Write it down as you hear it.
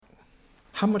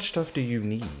How much stuff do you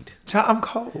need? Child, I'm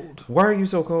cold. Why are you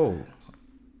so cold?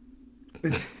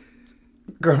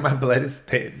 Girl, my blood is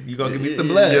thin. You gonna give me some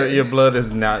blood? Your blood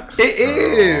is not. It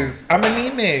is. I'm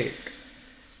anemic.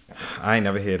 I ain't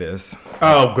never hear this.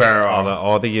 Oh, girl.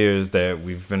 All the years that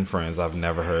we've been friends, I've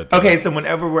never heard this. Okay, so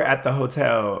whenever we're at the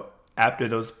hotel, after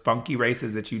those funky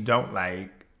races that you don't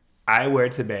like, I wear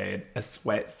to bed a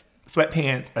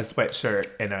sweatpants, a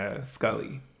sweatshirt, and a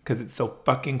Scully. Because it's so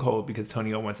fucking cold because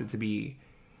Tonio wants it to be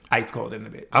ice cold in the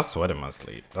bitch. I sweat in my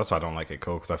sleep. That's why I don't like it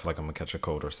cold, because I feel like I'm going to catch a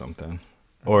cold or something.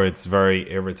 Or it's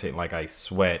very irritating. Like, I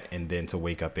sweat and then to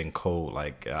wake up in cold,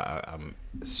 like, I'm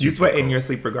super You sweat cold. in your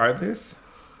sleep regardless?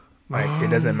 Like, it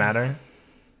doesn't matter?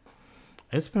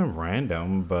 It's been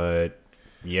random, but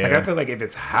yeah. Like, I feel like if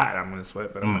it's hot, I'm going to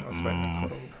sweat, but I'm not going to sweat in the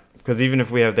cold. Because even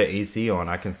if we have the AC on,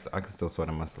 I can still sweat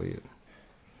in my sleep.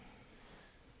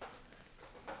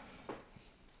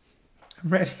 I'm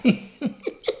ready.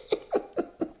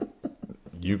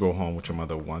 You go home with your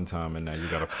mother one time, and now you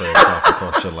got a prayer cloth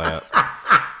across your lap.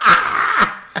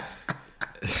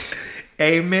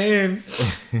 Amen.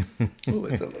 Ooh,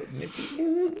 it's a little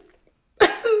nippy.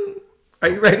 Are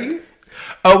you ready?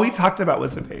 Oh, we talked about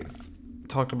what's the face.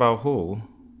 Talked about who?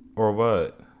 Or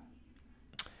what?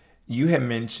 You had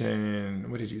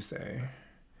mentioned, what did you say?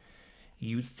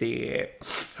 You said,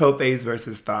 Hoe Phase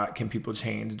versus Thot. Can people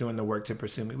change doing the work to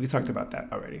pursue me? We talked about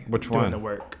that already. Which doing one? the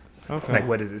work. Okay. Like,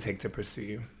 what does it take to pursue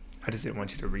you? I just didn't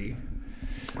want you to read.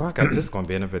 Oh, I got this going to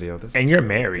be in a video. And you're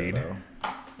married.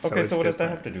 Okay, so what does that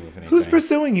have to do with anything? Who's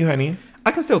pursuing you, honey?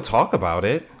 I can still talk about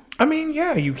it. I mean,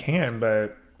 yeah, you can,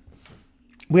 but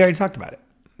we already talked about it.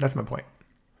 That's my point.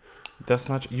 That's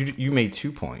not... You made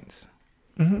 2 points.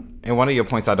 Mm-hmm. And one of your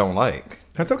points I don't like.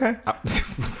 That's okay.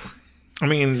 I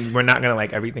mean, we're not going to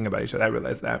like everything about each other. I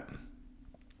realize that.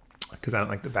 Because I don't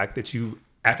like the fact that you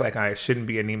act like I shouldn't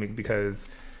be anemic because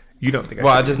you don't think I should.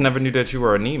 Well, I just never knew that you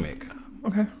were anemic.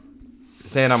 Okay.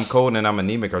 Saying I'm cold and I'm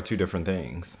anemic are 2 different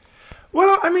things.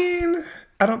 Well, I mean,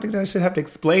 I don't think that I should have to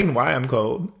explain why I'm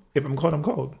cold. If I'm cold, I'm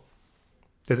cold.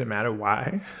 Does it matter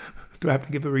why? Do I have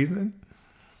to give a reason?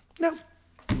 No.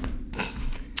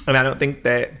 And I don't think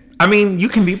that... I mean, you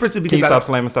can be pursued because... Can you stop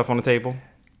slamming stuff on the table?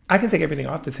 I can take everything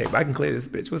off the table. I can clear this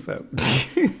bitch. What's up?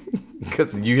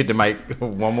 Because you hit the mic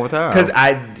one more time. Because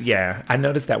I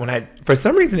noticed that when for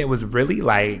some reason, it was really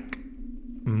like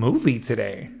movie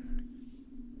today.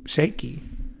 Shaky.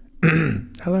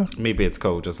 Hello? Maybe it's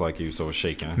cold just like you, so it's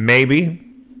shaking. Maybe.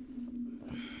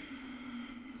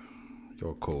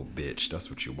 You're a cold bitch. That's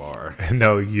what you are.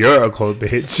 No, you're a cold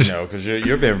bitch. No, because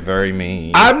you're being very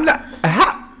mean. I'm not.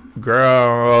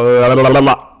 Girl.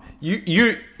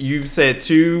 You said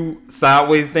 2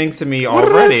 sideways things to me What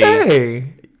already. did I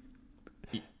say?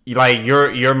 Like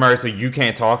you're Mercer, you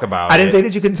can't talk about it. I didn't say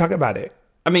that you couldn't talk about it.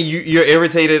 I mean, you're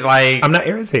irritated. Like I'm not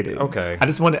irritated. Okay. I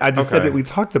just said that we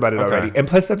talked about it already, and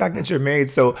plus the fact that you're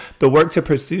married. So the work to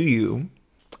pursue you.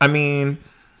 I mean,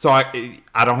 so I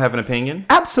don't have an opinion.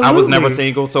 Absolutely. I was never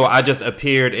single, so I just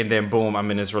appeared, and then boom,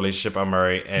 I'm in this relationship. I'm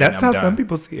married, and that's I'm how done. some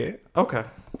people see it. Okay.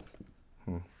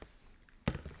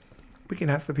 We can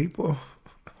ask the people.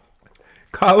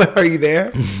 Caller, are you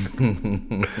there?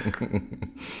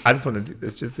 I just want to do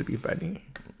this just to be funny.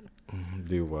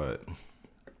 Do what?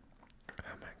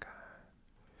 Oh my God.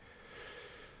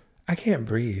 I can't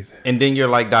breathe. And then you're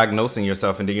like diagnosing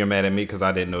yourself, and then you're mad at me because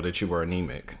I didn't know that you were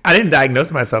anemic. I didn't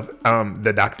diagnose myself.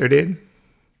 The doctor did.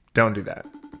 Don't do that.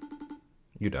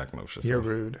 You diagnosed yourself. You're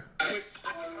rude.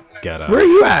 Get out. Where are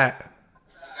you at?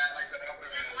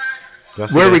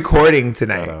 We're recording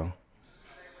tonight.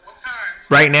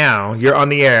 Right now. You're on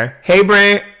the air. Hey,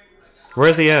 Brent.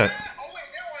 Where's he at?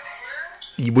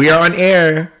 We are on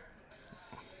air.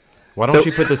 Why don't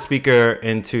you put the speaker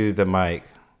into the mic?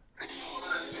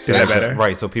 Is that better?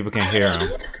 Right, so people can hear him.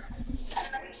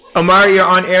 Amari, you're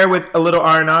on air with a little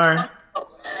R&R.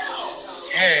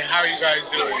 Hey, how are you guys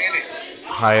doing?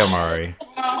 Hi, Amari.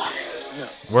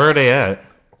 Where are they at?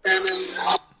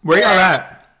 Where y'all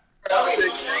at?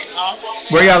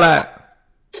 Where y'all at?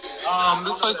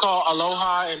 This place called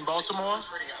Aloha in Baltimore.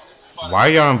 Why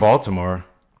are y'all in Baltimore?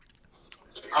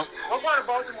 What part of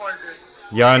Baltimore is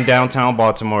this? Y'all in downtown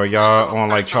Baltimore. Y'all on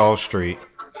like Charles Street.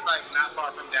 Not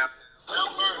far from down.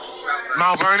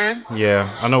 Mount Vernon? Yeah,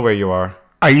 I know where you are.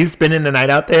 Are you spending the night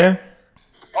out there?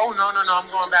 Oh, no, I'm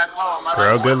going back home.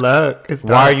 Girl, good luck. It's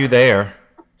Why are you there?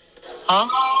 Huh?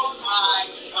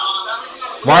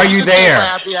 Why are you there?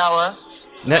 Happy hour.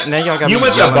 Now y'all got You me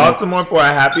went to yelling. Baltimore for a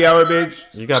happy hour, bitch?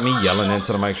 You got me yelling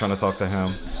into the mic trying to talk to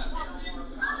him.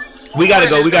 We gotta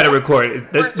go. We gotta record.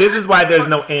 This is why there's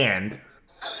no and.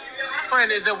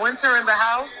 Friend, is it winter in the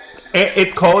house?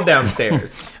 It's cold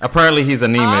downstairs. Apparently, he's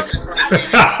anemic.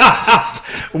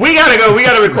 We gotta go. We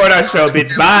gotta record our show,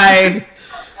 bitch. Bye.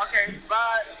 Okay,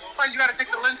 bye. Frank, you gotta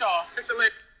take the lint off. Take the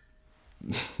lint.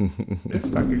 It's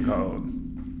fucking cold.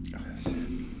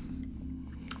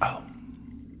 Oh,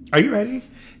 are you ready?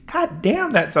 God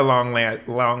damn, that's a long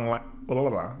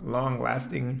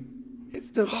lasting. It's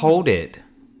still Hold it.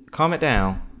 Calm it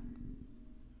down.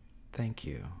 Thank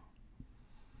you.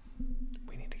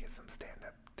 We need to get some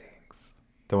stand-up things.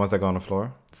 The ones that go on the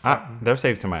floor? They're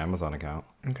saved to my Amazon account.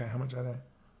 Okay, how much are they?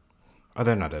 Oh,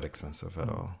 they're not that expensive at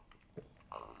all.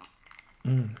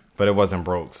 But it wasn't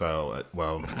broke, so,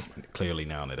 well, clearly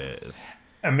now it is.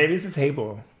 And maybe it's a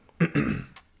table.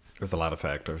 There's a lot of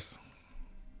factors.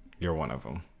 You're one of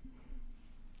them.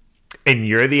 And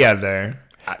you're the other.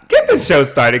 Get this show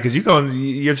started because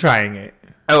you're trying it.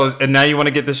 Oh, and now you want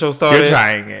to get the show started? You're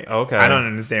trying it. Okay. I don't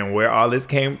understand where all this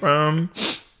came from.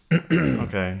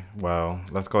 Okay, well,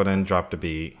 let's go ahead and drop the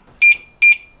beat.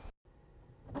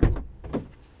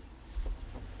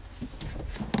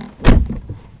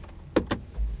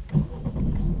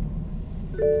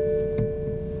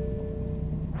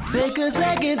 Take a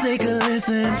second, take a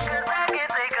listen.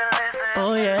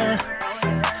 Oh yeah.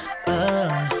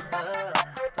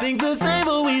 Think the same,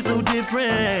 but we so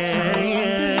different.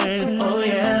 Oh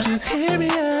yeah. Just hear me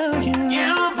out. You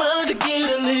about to get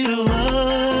a little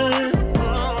one.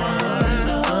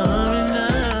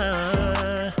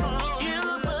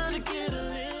 You about to get a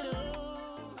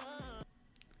little.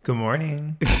 Good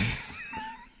morning.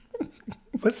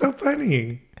 What's so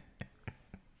funny?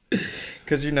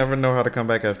 Because you never know how to come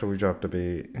back after we drop the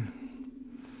beat.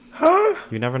 Huh?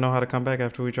 You never know how to come back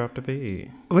after we drop the beat.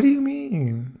 What do you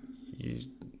mean? You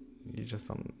just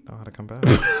don't know how to come back.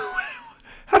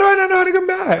 How do I not know how to come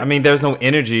back? I mean, there's no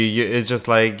energy. It's just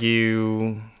like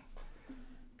you...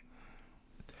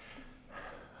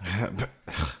 Do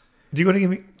you want to give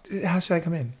me... How should I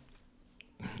come in?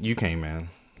 You came in.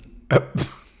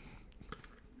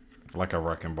 Like a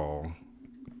wrecking ball.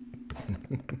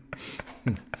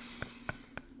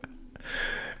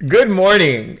 Good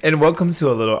morning, and welcome to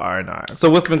A Little R&R.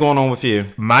 So what's been going on with you?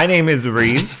 My name is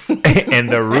Reese, and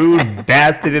the rude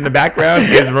bastard in the background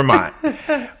is Vermont. We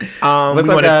want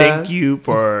to thank you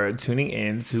for tuning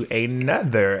in to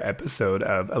another episode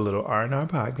of A Little R&R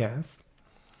podcast.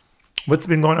 What's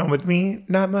been going on with me?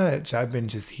 Not much. I've been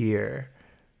just here.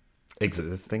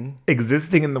 Existing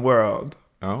in the world.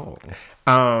 Oh.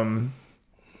 I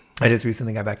just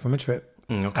recently got back from a trip.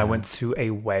 Okay. I went to a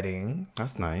wedding.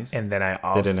 That's nice. And then I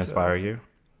also... Did it inspire you?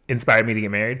 Inspired me to get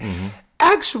married? Mm-hmm.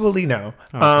 Actually, no.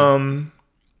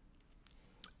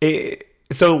 Okay.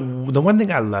 So the one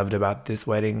thing I loved about this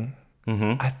wedding,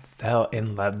 I fell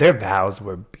in love. Their vows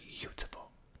were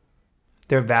beautiful.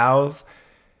 Their vows,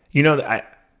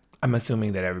 I'm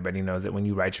assuming that everybody knows that when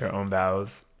you write your own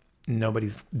vows,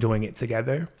 nobody's doing it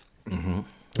together. Mm-hmm.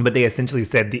 But they essentially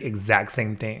said the exact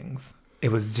same things.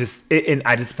 It was just, and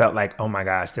I just felt like, oh my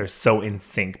gosh, they're so in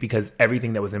sync because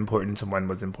everything that was important to one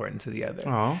was important to the other.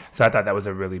 Aww. So I thought that was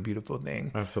a really beautiful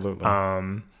thing. Absolutely.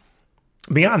 Beyond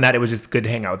that, it was just good to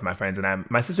hang out with my friends, and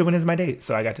my sister went as my date,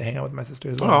 so I got to hang out with my sister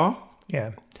as well. Aww.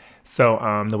 Yeah. So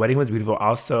the wedding was beautiful.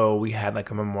 Also, we had like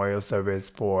a memorial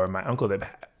service for my uncle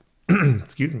that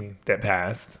that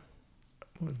passed.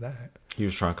 What was that? He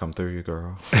was trying to come through you,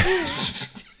 girl.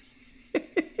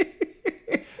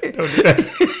 Don't do that.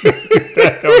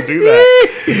 Don't do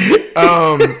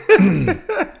that.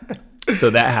 So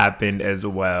that happened as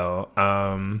well.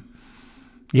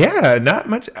 Yeah, not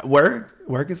much work.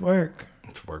 Work is work.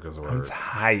 Work is work. I'm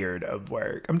tired of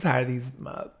work. I'm tired of these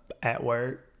at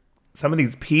work. Some of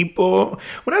these people,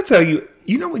 when I tell you,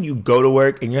 when you go to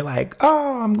work and you're like,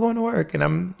 oh, I'm going to work and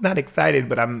I'm not excited,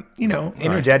 but I'm,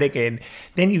 energetic. Right. And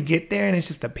then you get there and it's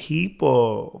just the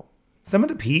people. Some of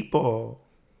the people.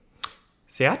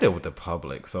 See, I deal with the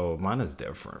public, so mine is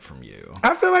different from you.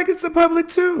 I feel like it's the public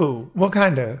too. What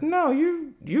kind of? No,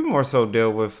 you more so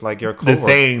deal with like your coworkers. The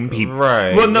same people.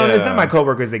 Right. Well, no, it's not my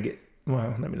coworkers that get...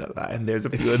 Well, let me not lie. And there's a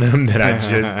few of them that I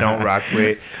just don't rock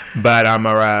with. But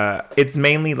it's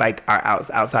mainly like our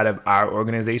outside of our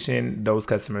organization, those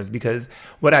customers. Because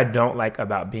what I don't like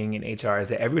about being in HR is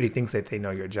that everybody thinks that they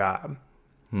know your job.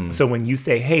 So when you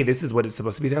say, hey, this is what it's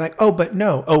supposed to be, they're like, oh, but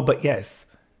no. Oh, but yes.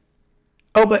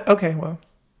 Oh, but okay, well.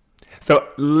 So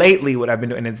lately what I've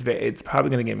been doing, and it's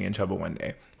probably going to get me in trouble one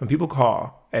day. When people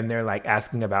call and they're like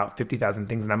asking about 50,000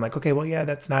 things and I'm like, okay, well, yeah,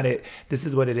 that's not it. This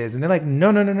is what it is. And they're like,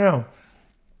 no.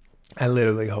 I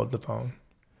literally hold the phone.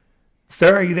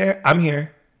 Sir, are you there? I'm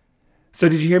here. So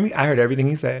did you hear me? I heard everything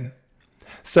you said.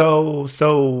 So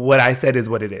what I said is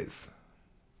what it is.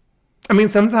 I mean,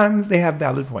 sometimes they have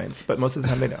valid points, but most of the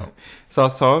time they don't. So I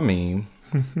saw a meme.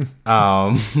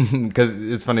 Because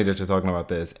it's funny that you're talking about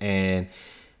this. And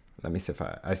let me see if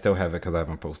I still have it because I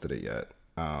haven't posted it yet.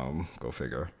 Go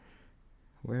figure.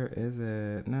 Where is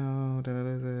it? No, that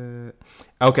is it.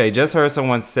 Okay, just heard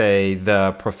someone say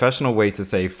the professional way to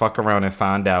say fuck around and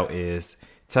find out is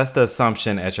test the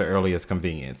assumption at your earliest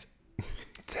convenience.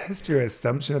 Test your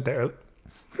assumption at the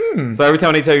So every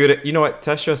time they tell you that, you know what,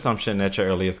 test your assumption at your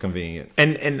earliest convenience.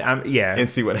 and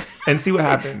see what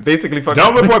happens. Basically, fuck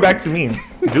don't report back to me.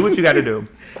 Do what you got to do.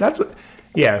 That's what.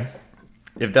 Yeah.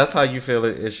 If that's how you feel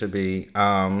it should be.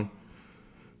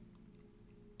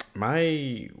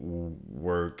 My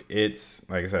work, it's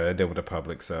like I said, I deal with the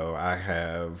public, so I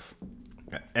have,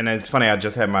 and it's funny. I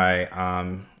just had my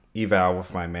eval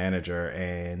with my manager,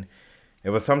 and it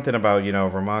was something about,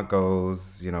 Vermont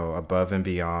goes, above and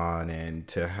beyond and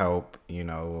to help,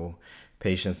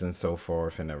 patients and so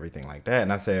forth and everything like that.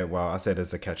 And I said,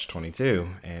 it's a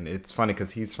catch-22. And it's funny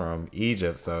because he's from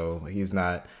Egypt, so he's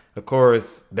not, of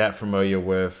course, that familiar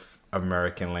with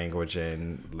American language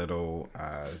and little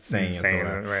sayings.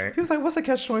 Right. He was like, what's a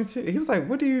catch-22? He was like,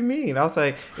 what do you mean? I was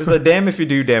like, it's a damn if you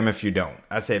do, damn if you don't.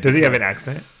 I said, does he have an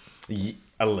accent?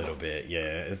 A little bit,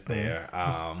 yeah, it's there.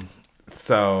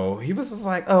 So he was just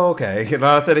like, oh, okay. He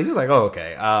was like, oh,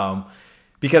 okay.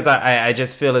 Because I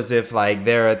just feel as if like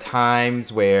there are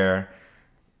times where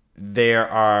there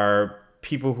are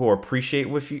people who appreciate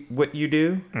what you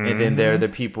do. And then there are the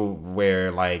people where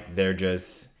like they're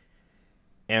just,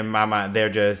 in my mind, they're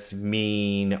just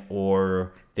mean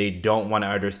or they don't want to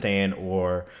understand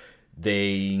or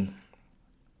they,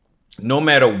 no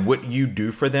matter what you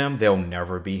do for them, they'll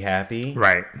never be happy.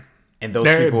 Right. And those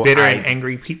they're people, bitter and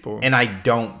angry people. And I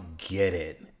don't get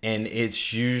it. And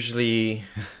it's usually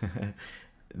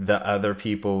the other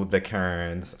people, the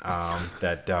Karens,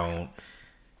 that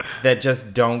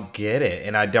just don't get it.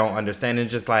 And I don't understand. And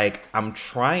just like, I'm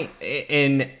trying.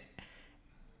 And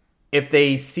if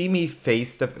they see me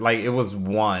face to, like, it was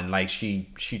one, like she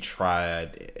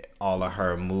tried all of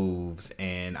her moves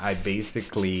and I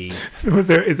basically. Is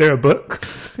there a book?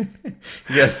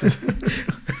 Yes.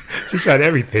 She tried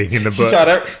everything in the book.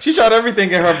 She tried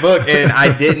everything in her book, and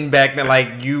I didn't back then.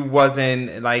 Like, you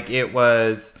wasn't, like, it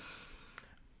was...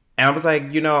 And I was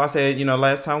like, I said,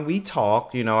 last time we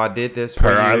talked, I did this for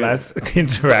our you. last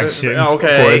interaction.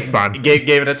 Okay. Correspondence.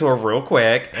 Gave it to her real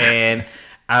quick, and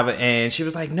she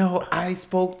was like, no, I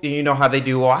spoke, you know how they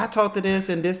do, I talked to this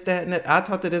and this, that, and that. I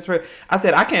talked to this. I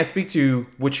said, I can't speak to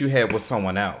what you had with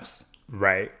someone else.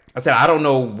 Right. I said, I don't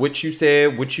know what you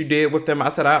said, what you did with them. I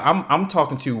said, I'm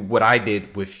talking to what I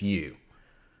did with you.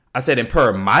 I said, and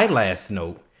per my last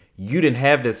note, you didn't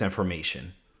have this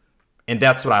information. And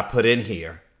that's what I put in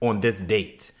here on this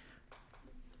date.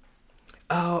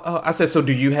 Oh, I said, so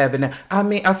do you have it?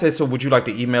 I said, so would you like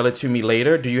to email it to me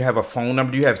later? Do you have a phone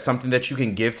number? Do you have something that you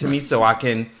can give to me so I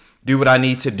can do what I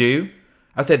need to do?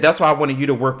 I said, that's why I wanted you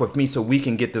to work with me so we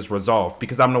can get this resolved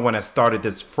because I'm the one that started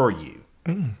this for you.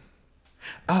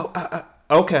 Oh,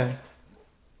 okay.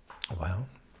 Well,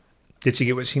 did she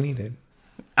get what she needed?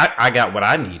 I got what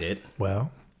I needed.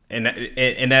 Well, and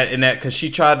that because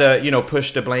she tried to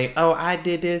push the blame. Oh, I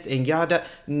did this and y'all did.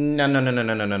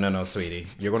 No, sweetie.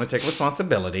 You're going to take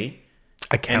responsibility.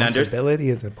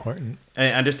 Accountability is important.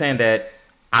 And understand that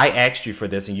I asked you for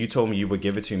this and you told me you would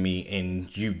give it to me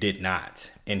and you did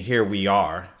not. And here we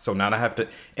are. So now I have to.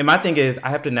 And my thing is, I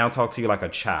have to now talk to you like a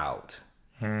child.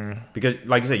 Because,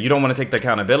 like you said, you don't want to take the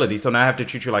accountability. So now I have to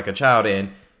treat you like a child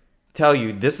and tell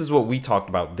you, this is what we talked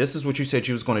about. This is what you said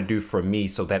you was going to do for me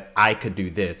so that I could do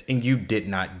this. And you did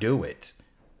not do it.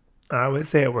 I would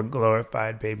say we're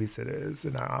glorified babysitters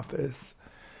in our office.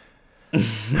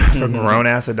 For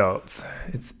grown-ass adults.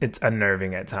 It's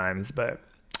unnerving at times, but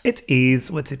it's ease.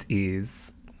 What's its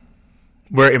ease?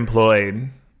 We're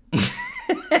employed.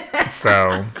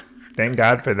 So, thank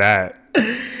God for that.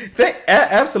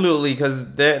 Absolutely,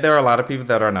 because there are a lot of people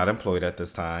that are not employed at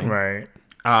this time. Right.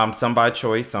 Some by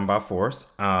choice, some by force.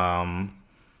 So I'm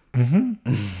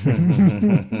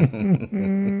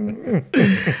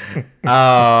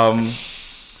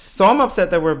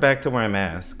upset that we're back to wearing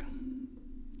masks.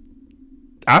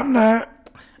 I'm not.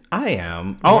 I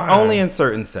am. Only in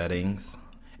certain settings.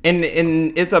 And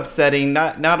it's upsetting,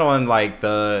 not on like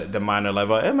the minor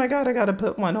level. Oh my God, I gotta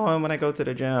put one on when I go to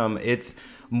the gym. It's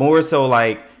more so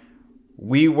like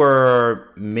we were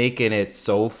making it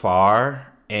so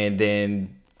far, and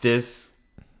then this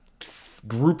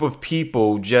group of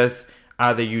people just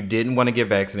either you didn't want to get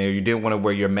vaccinated, or you didn't want to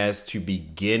wear your mask to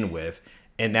begin with,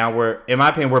 and now in my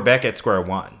opinion, we're back at square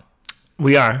one.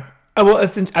 We are. Well, I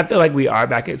feel like we are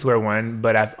back at square one,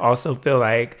 but I also feel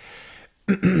like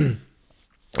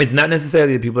it's not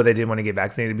necessarily the people that didn't want to get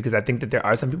vaccinated, because I think that there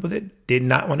are some people that did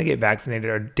not want to get vaccinated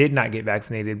or did not get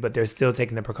vaccinated, but they're still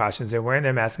taking the precautions. They're wearing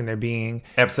their mask and they're being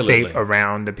safe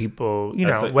around the people,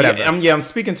 whatever. Yeah, I'm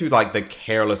speaking to like the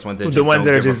careless ones. The ones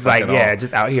that are just like,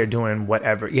 just out here doing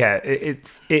whatever. Yeah,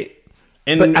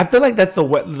 but I feel like that's the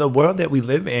world that we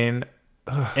live in.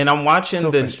 And I'm watching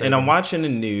the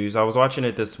news. I was watching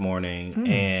it this morning,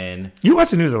 and you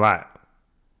watch the news a lot.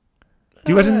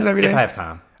 Do you watch the news every day? If I have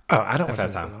time. Oh, I don't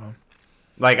have time.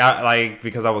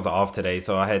 Because I was off today,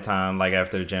 so I had time. Like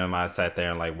after the gym, I sat there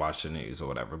and like watched the news or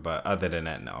whatever. But other than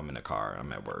that, no, I'm in the car.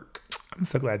 I'm at work. I'm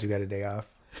so glad you got a day off.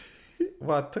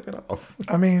 Well, I took it off.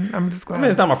 I mean, I'm just glad. I mean,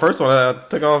 it's not my first one. I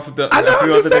took off a few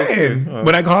other days too.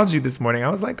 When I called you this morning, I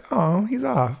was like, "Oh, he's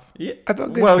off." Yeah, I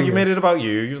felt good. Well, you made it about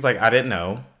you. You was like, "I didn't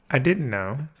know." I didn't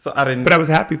know. So I didn't. But I was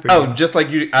happy for you. Oh, just like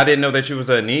you, I didn't know that you was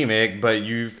anemic, but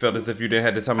you felt as if you didn't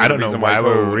have to tell me the reason why. I don't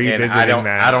know why we're revisiting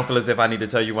that. I don't feel as if I need to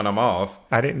tell you when I'm off.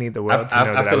 I didn't need the world to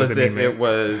know that I was anemic. I feel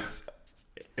as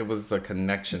if it was a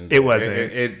connection. It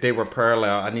wasn't. They were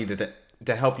parallel. I needed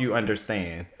to help you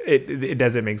understand. It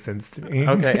doesn't make sense to me.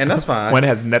 Okay, and that's fine. One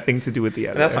has nothing to do with the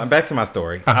other. That's fine. Back to my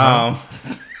story. I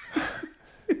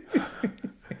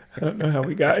don't know how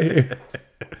we got here.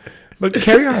 But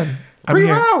carry on.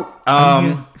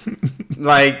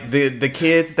 Like the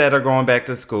kids that are going back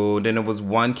to school, then there was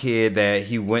one kid that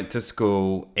he went to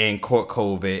school and caught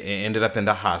COVID and ended up in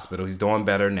the hospital. He's doing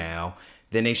better now.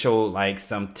 Then they showed like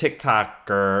some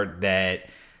TikToker that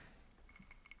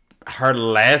her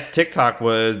last TikTok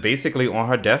was basically on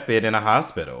her deathbed in a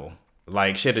hospital.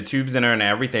 Like she had the tubes in her and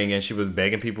everything, and she was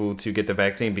begging people to get the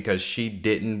vaccine because she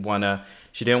didn't want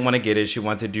to get it. She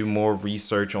wanted to do more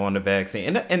research on the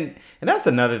vaccine. And that's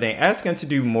another thing. Asking to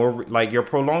do more, like you're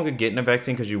prolonging getting the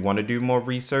vaccine because you want to do more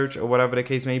research or whatever the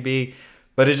case may be.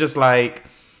 But it's just like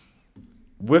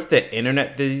with the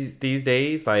internet these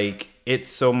days, like it's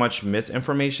so much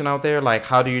misinformation out there. Like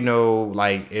how do you know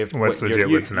like if what's legit,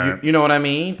 what's not? You know what I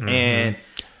mean? Mm-hmm. And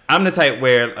I'm the type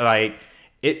where like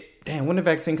damn, when did the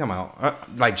vaccine come out?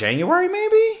 Like January,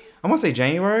 maybe? I want to say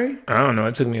January. I don't know.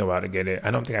 It took me a while to get it.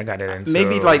 I don't think I got it until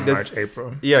maybe like March,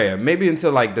 April. Yeah. Maybe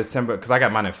until like December, because I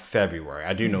got mine in February.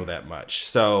 I do know that much.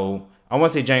 So I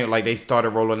want to say January, like they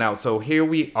started rolling out. So here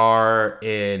we are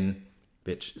in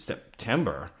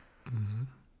September. Mm-hmm.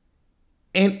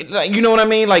 And like, you know what I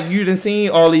mean? Like you done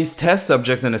seen all these test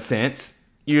subjects in a sense,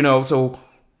 so...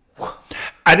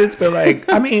 I just feel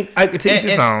like, I mean, I could teach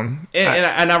its own.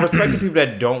 And I respect the people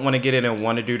that don't want to get in and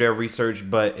want to do their research,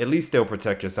 but at least still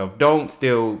protect yourself. Don't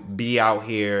still be out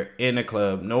here in a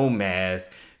club, no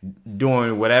mask,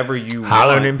 doing whatever you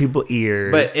hollering in people's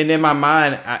ears. But and in my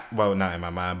mind, not in my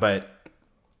mind, but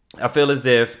I feel as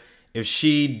if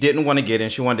she didn't want to get in,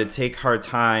 she wanted to take her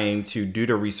time to do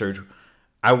the research.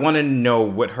 I want to know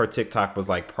what her TikTok was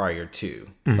like prior to.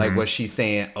 Mm-hmm. Like, was she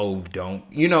saying, "Oh, don't"?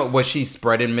 Was she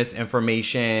spreading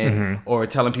misinformation or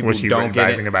telling people don't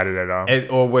get it? About it at all?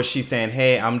 Or was she saying,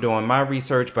 "Hey, I'm doing my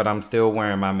research, but I'm still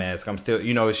wearing my mask. I'm still,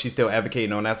 is she still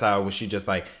advocating on that side? Or was she just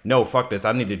like, no, fuck this.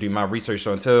 I need to do my research.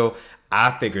 So until I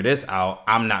figure this out,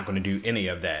 I'm not going to do any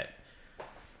of that."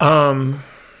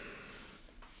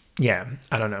 Yeah,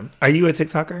 I don't know. Are you a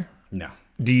TikToker? No.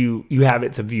 Do you have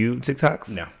it to view TikToks?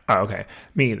 No. Oh, okay.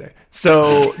 Me either.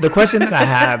 So the question that I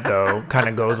have though kind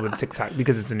of goes with TikTok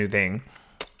because it's a new thing.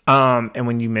 And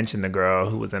when you mentioned the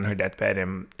girl who was in her deathbed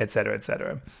and et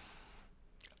cetera,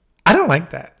 I don't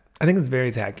like that. I think it's very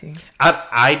tacky.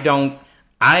 I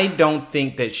don't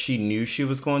think that she knew she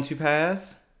was going to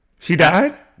pass. She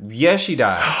died? Yes, she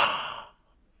died.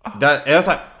 That's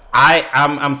like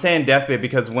I'm saying deathbed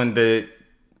because when the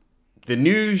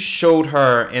news showed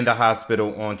her in the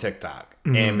hospital on TikTok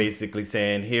and basically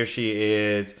saying, here she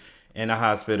is in the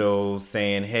hospital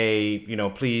saying, hey,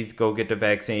 please go get the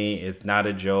vaccine. It's not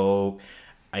a joke.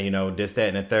 This, that,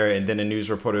 and the third. And then the news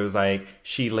reporter was like,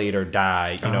 she later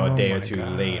died, a day or two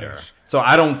later. So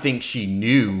I don't think she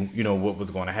knew, what was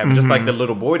going to happen. Just like the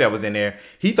little boy that was in there,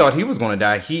 he thought he was going to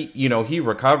die. He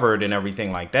recovered and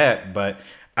everything like that. But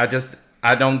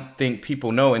I don't think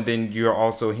people know. And then you're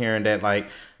also hearing that like,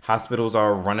 hospitals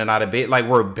are running out of beds. Like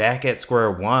we're back at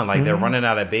square one. Like they're running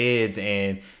out of beds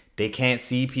and they can't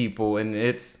see people. And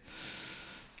this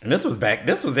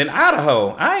was in Idaho.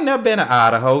 I ain't never been to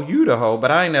Idaho. You the hoe, but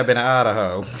I ain't never been to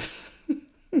Idaho.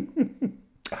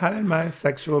 How did my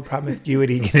sexual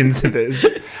promiscuity get into this?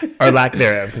 Or lack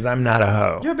thereof, because I'm not a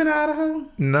hoe. You ever been to Idaho?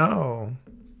 No.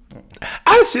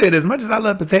 I should. As much as I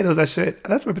love potatoes, I should.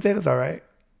 That's where potatoes are, right?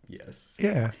 Yes.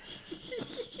 Yeah.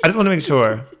 I just want to make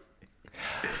sure.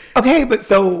 Okay, but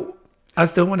so I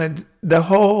still want to the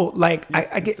whole like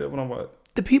I get. Still want to what?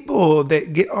 the people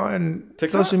that get on TikTok?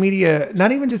 social media,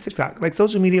 not even just TikTok, like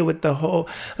social media with the whole,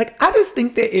 like, I just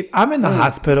think that if I'm in the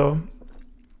hospital,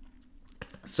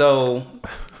 So,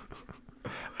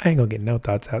 I ain't gonna get no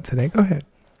thoughts out today. Go ahead.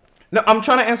 no, I'm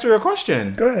trying to answer your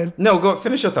question. Go ahead. No, go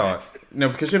finish your thought. No,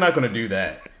 because you're not going to do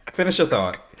that. Finish your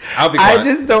thought. I'll be quiet. I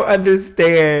just don't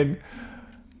understand.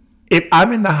 If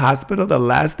I'm in the hospital, the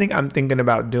last thing I'm thinking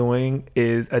about doing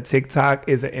is a TikTok,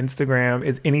 is an Instagram,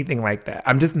 is anything like that.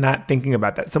 I'm just not thinking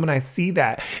about that. So when I see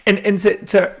that, and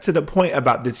to the point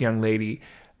about this young lady,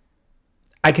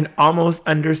 I can almost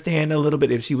understand a little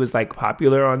bit if she was like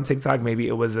popular on TikTok. Maybe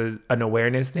it was an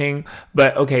awareness thing.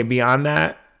 But okay, beyond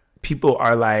that, people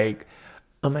are like,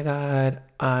 oh my God,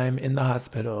 I'm in the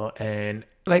hospital. And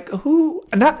like, who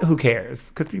cares?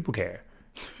 Because people care.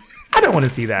 I don't want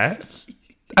to see that.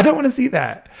 I don't want to see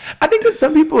that. I think that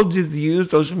some people just use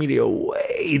social media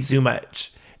way too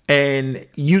much and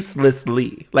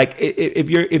uselessly. Like if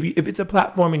it's a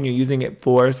platform and you're using it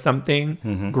for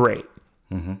something, great.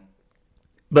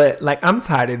 But like, I'm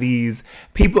tired of these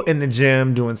people in the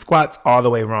gym doing squats all the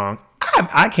way wrong.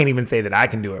 I can't even say that I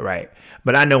can do it right,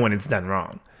 but I know when it's done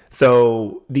wrong.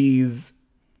 So these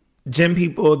gym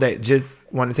people that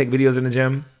just want to take videos in the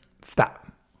gym, stop.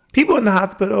 People in the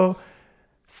hospital,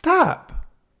 stop.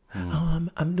 Oh,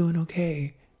 I'm doing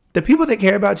okay. The people that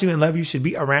care about you and love you should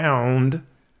be around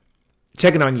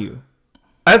checking on you.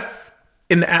 Us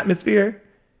in the atmosphere,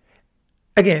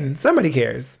 again, somebody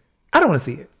cares. I don't want to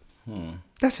see it.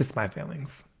 That's just my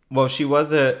feelings. Well, she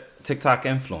was a TikTok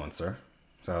influencer.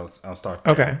 So I'll start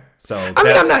there. Okay. So I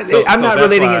mean, I'm not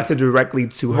relating it to directly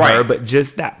to her, Right. but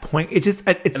just that point. It's just,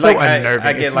 it's like, so unnerving.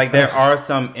 I get It's like just, there are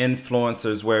some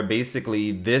influencers where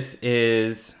basically this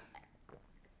is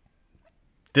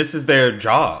their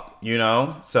job, you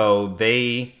know? So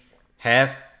they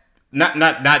have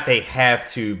not they have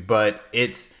to, but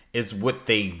it's what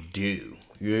they do.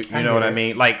 You know what I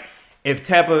mean? Like if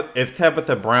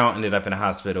Tabitha Brown ended up in a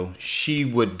hospital, she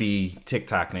would be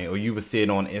TikToking it, or you would see it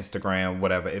on Instagram,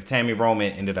 whatever. If Tammy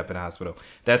Roman ended up in a hospital,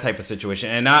 that type of situation.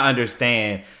 And I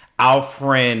understand our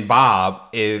friend Bob,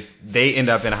 if they end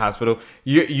up in a hospital,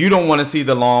 you don't want to see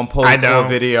the long post or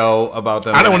video about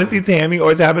them. I don't want to see Tammy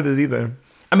or Tabitha's either.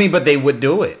 I mean, but they would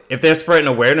do it if they're spreading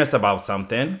awareness about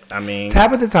something. I mean,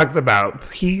 Tabitha talks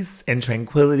about peace and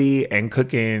tranquility and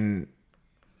cooking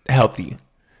healthy.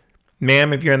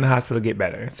 Ma'am, if you're in the hospital, get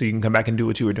better so you can come back and do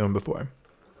what you were doing before.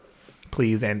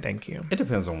 Please and thank you. it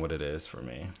depends on what it is for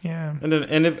me. Yeah. And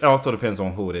it also depends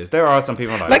on who it is. There are some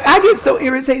people Like, I get so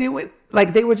irritated with,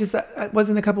 like, they were just,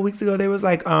 wasn't a couple weeks ago, they was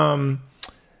like,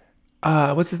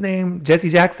 what's his name?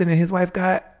 Jesse Jackson and his wife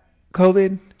got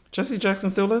COVID. Jesse Jackson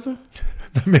still living?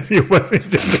 Maybe it wasn't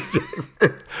Jesse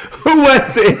Jackson. Who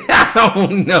was it? I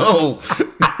don't know.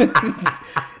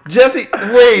 Jesse,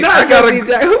 wait. Not Jesse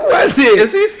Jackson. Who was it?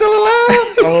 Is he still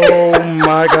alive? Oh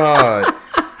my God.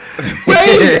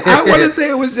 Wait, I want to say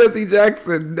it was Jesse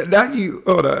Jackson. Not you.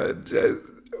 Hold on.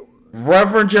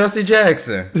 Reverend Jesse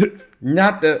Jackson.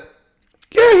 Not the...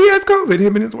 Yeah, he has COVID,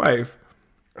 him and his wife.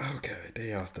 Okay,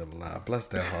 they are still alive. Bless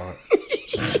their heart.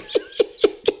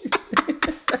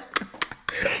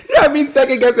 Yeah, I mean,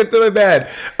 second guessing, feeling bad.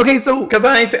 Okay, so... Because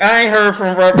I ain't heard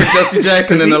from Reverend Jesse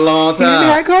Jackson in a long He time.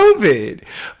 had COVID.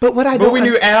 But what I don't... But we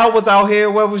knew Al was out here.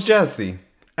 Where was Jesse?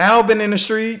 Al been in the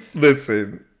streets?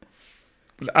 Listen,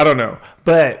 I don't know.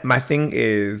 But my thing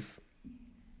is,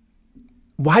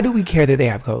 why do we care that they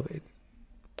have COVID?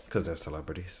 Because they're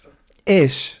celebrities.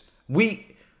 Ish.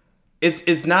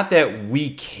 It's not that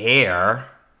we care.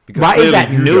 Because Why is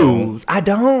that you news? I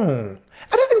don't.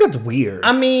 I just think that's weird.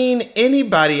 I mean,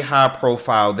 anybody high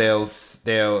profile, they will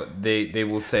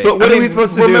say. But what are we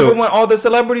supposed to do? Remember when all the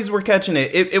celebrities were catching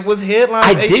it? It was headlines.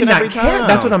 I did not every care. time.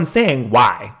 That's what I'm saying.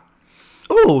 Why?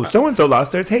 Oh, so and so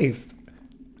lost their taste.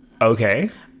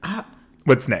 Okay.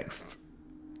 What's next?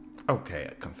 Okay,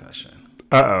 a confession.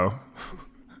 Uh-oh.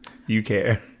 You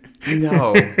care.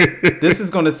 No, this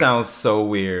is going to sound so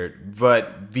weird,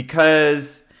 but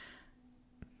because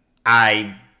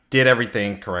I did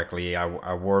everything correctly,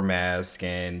 I wore mask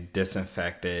and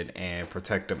disinfected and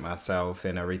protected myself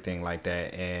and everything like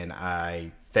that. And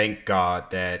I thank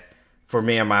God that for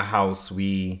me and my house,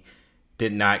 we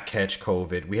did not catch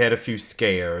COVID. We had a few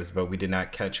scares, but we did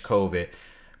not catch COVID.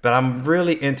 But I'm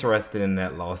really interested in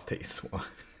that lost taste one.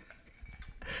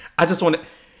 I just want to...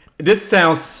 This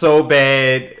sounds so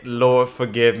bad. Lord,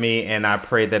 forgive me. And I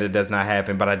pray that it does not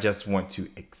happen. But I just want to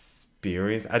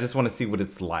experience. I just want to see what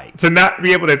it's like. To not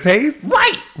be able to taste?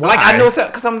 Right. Why? Like, I know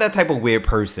because I'm that type of weird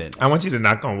person. I want you to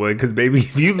knock on wood because, baby,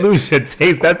 if you lose your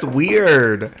taste, that's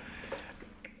weird.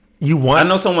 You want? I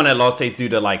know someone that lost taste due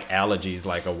to like allergies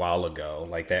like a while ago.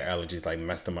 Like their allergies like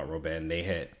messed them up real bad, and they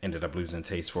had ended up losing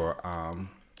taste for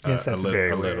Yes, that's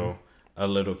very weird. a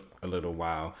little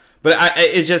while. But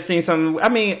it just seems something. I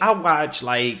mean, I watch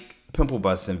like pimple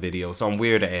busting videos, so I'm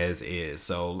weird as is.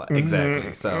 So like,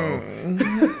 exactly. So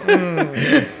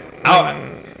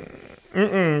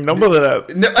don't pull it up.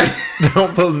 no.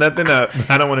 Don't pull nothing up.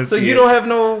 I don't want to see. So you don't have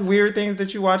no weird things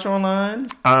that you watch online?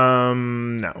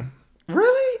 No.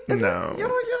 Really? No. You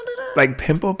don't do that? Like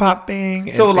pimple popping.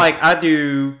 And So like I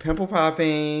do pimple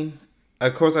popping.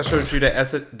 Of course, I showed you the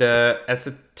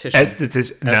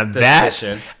esthetician. Now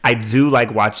that I do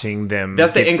like watching them.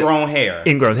 That's the ingrown hair.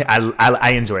 Ingrown hair.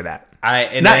 I enjoy that.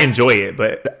 Enjoy it,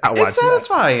 but I watch. It's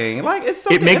satisfying. That. Like it's.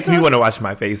 It makes me want to wash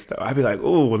my face though. I'd be like,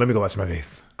 oh, well, let me go wash my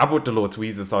face. I put the little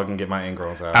tweezers so I can get my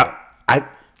ingrowns out.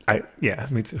 Yeah,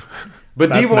 me too. But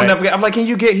Devo will never get. I'm like, can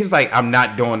you get? He was like, I'm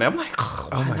not doing that. I'm like,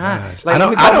 oh my gosh. Like,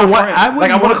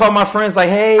 I want to call my friends. Like,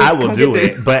 hey, I will do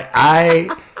it, but I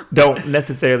don't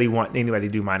necessarily want anybody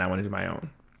to do mine. I want to do my own.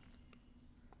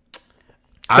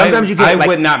 Sometimes you get. I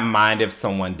would not mind if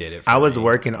someone did it. I was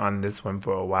working on this one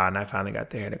for a while, and I finally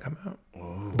got the hair to come out.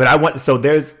 Whoa. But I want. So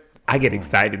there's. I get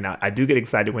excited now. I do get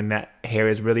excited when that hair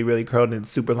is really, really curled and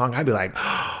super long. I'd be like,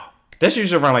 that's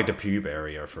usually around like the pube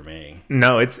area for me.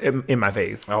 No, it's in my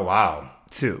face. Oh wow.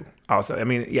 Too. Also, I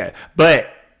mean, yeah. But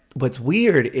what's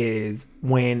weird is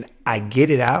when I get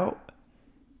it out,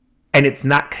 and it's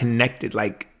not connected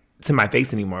like to my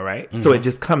face anymore, right? Mm-hmm. So it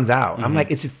just comes out. Mm-hmm. I'm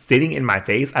like, it's just sitting in my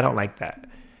face. I don't like that.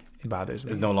 It bothers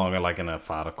me. It's no longer like in a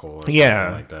follicle or something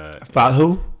like that.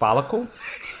 Who? Follicle?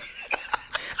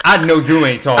 I know you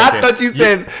ain't talking. I thought you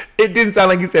said, it didn't sound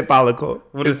like you said follicle.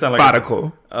 What did it sound like?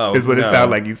 Follicle. Oh, is what it sounded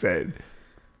like you said.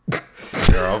 Girl,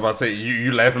 I was about to say,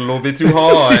 you laughing a little bit too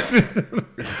hard.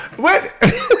 What?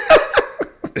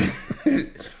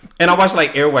 And I watch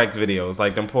like earwax videos,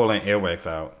 like them pulling earwax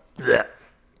out.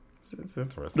 It's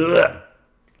interesting.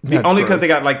 Only because they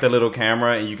got like the little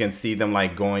camera and you can see them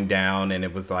like going down, and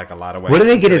it was like a lot of wax. What do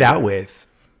they get it out with?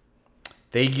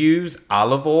 They use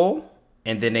olive oil.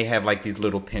 And then they have like these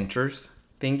little pinchers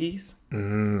thingies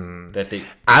that they.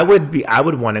 I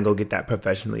would want to go get that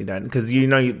professionally done because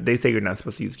they say you're not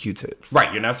supposed to use Q-tips.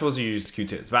 Right, you're not supposed to use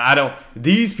Q-tips, but I don't.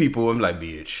 These people, I'm like,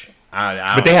 bitch.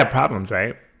 But they have problems,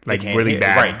 right? Like really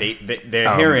bad. Right,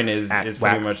 their hearing is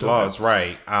pretty much lost.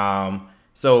 Right.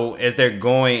 So as they're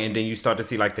going, and then you start to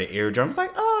see like the eardrums,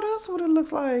 like, oh, that's what it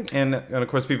looks like, and of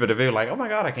course people at the video like, oh my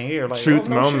god, I can hear. Like, truth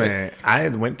moment. Shit. I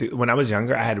went through when I was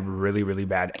younger. I had really, really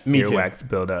bad earwax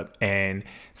buildup, and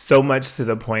so much to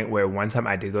the point where one time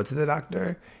I did go to the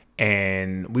doctor,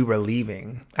 and we were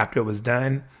leaving after it was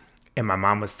done, and my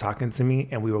mom was talking to me,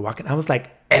 and we were walking. I was like,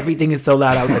 everything is so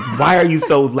loud. I was like, why are you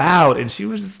so loud? And she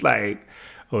was just like,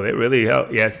 oh, it really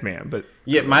helped. Yes, ma'am. But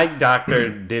yeah, my doctor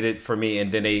did it for me,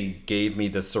 and then they gave me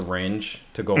the syringe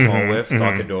to go home with, so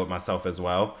I could do it myself as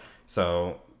well.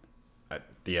 So, I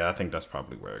think that's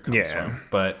probably where it comes from.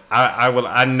 But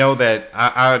I know that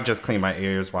I'll just clean my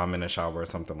ears while I'm in the shower or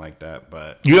something like that.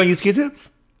 But you don't use Q-tips?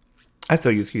 I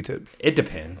still use Q-tips. It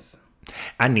depends.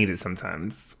 I need it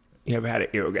sometimes. You ever had an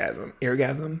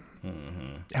eargasm?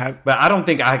 Mm-hmm. But I don't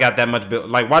think I got that much built.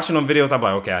 Like watching them videos, I'm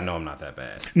like, okay, I know I'm not that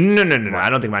bad. No.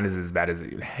 I don't think mine is as bad as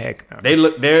you. Heck no.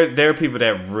 There are people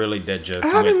that really that just. I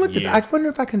haven't looked at that. I wonder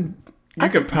if I can. You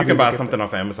can buy something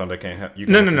off Amazon that can't help you.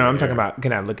 No. I'm talking about.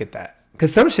 Can I look at that?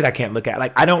 Because some shit I can't look at.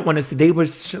 Like I don't want to see. They were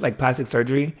shit like plastic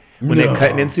surgery when they're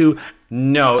cutting into.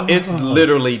 No, it's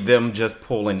literally them just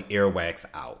pulling earwax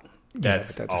out.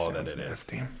 That's all that it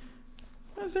nasty. Is.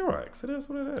 It's earwax. It is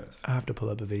what it is. I have to pull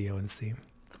up a video and see.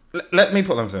 Let me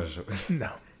pull up some.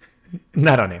 No,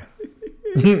 not on there.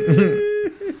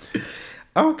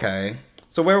 Okay.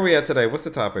 So where are we at today? What's the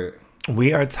topic?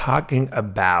 We are talking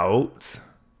about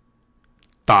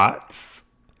thoughts,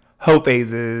 hoe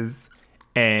phases,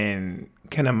 and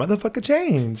can a motherfucker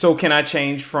change? So can I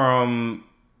change from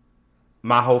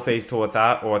my hoe phase to a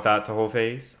thought, or a thought to hoe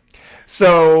phase?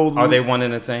 So are they one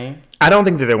and the same? I don't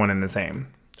think that they're one and the same.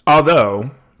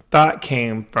 Although thought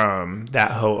came from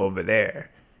that hoe over there,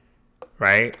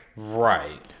 right?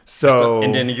 Right. So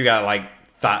and then you got like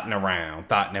thoughting around,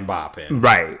 thoughting and bopping.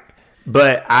 Right.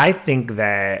 But I think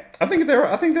that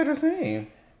they're the same.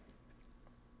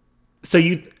 So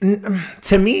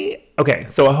to me, okay.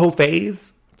 So a hoe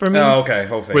phase for me. Oh, okay.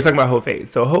 Hoe phase. We're talking about hoe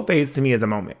phase. So a hoe phase to me is a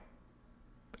moment.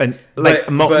 Not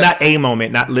a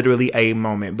moment, not literally a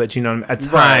moment, but a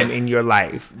time in your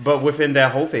life. But within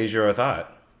that hoe phase, you're a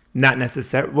thought. Not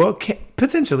necessarily. Well,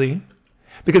 potentially.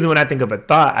 Because when I think of a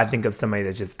thought, I think of somebody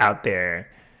that's just out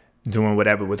there doing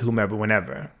whatever with whomever,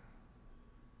 whenever.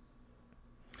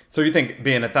 So you think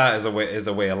being a thot is a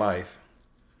way of life?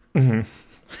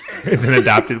 It's an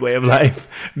adopted way of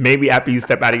life. Maybe after you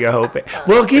step out of your whole thing.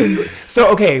 Well,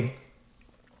 okay.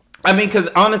 I mean, because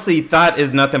honestly, thot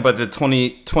is nothing but the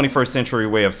 21st century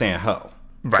way of saying hoe.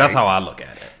 Right. That's how I look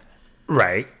at it.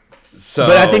 Right. So,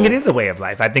 but I think it is a way of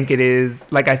life. I think it is,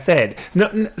 like I said.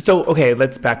 So, okay,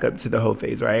 let's back up to the Hoe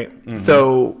Phase, right? Mm-hmm.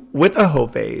 So, with a Hoe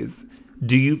Phase,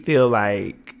 do you feel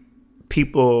like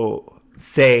people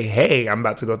say, hey, I'm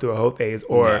about to go through a Hoe Phase,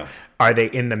 or are they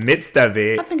in the midst of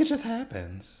it? I think it just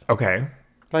happens. Okay.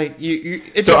 Like,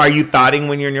 are you thotting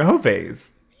when you're in your Hoe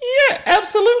Phase? Yeah,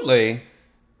 absolutely.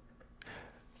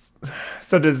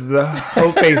 So does the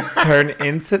Hoe Phase turn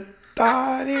into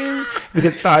thotting?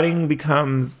 Because thotting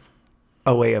becomes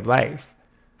a way of life.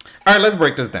 All right, let's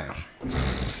break this down.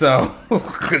 So,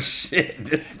 shit.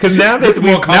 Because now that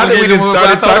we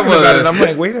started talking about it, I'm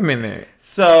like, wait a minute.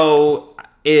 So,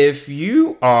 if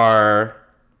you are...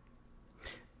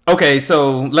 Okay,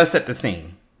 so let's set the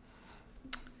scene.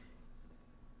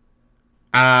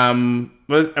 I'm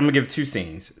going to give two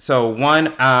scenes. So,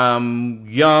 one,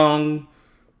 young...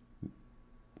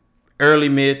 early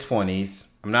mid-20s.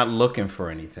 I'm not looking for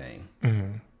anything.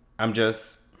 Mm-hmm. I'm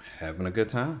just having a good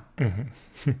time.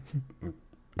 Mm-hmm.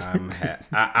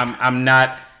 I'm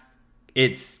not.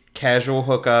 It's casual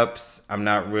hookups. I'm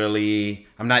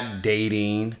not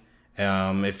dating.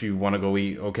 If you want to go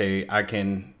eat, okay, I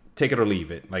can take it or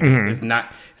leave it. Like it's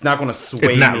not going to sway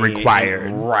me. It's not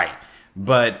required, right?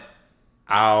 But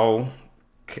a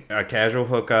casual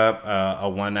hookup, a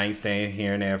one night stand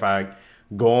here and there. If I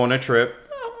go on a trip,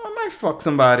 I might fuck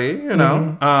somebody, you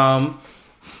know.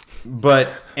 Mm-hmm. But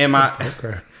am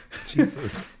I?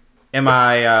 Jesus. Am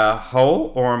I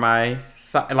hoe or am I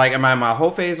am I in my hoe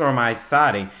phase or am I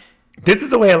thotting? This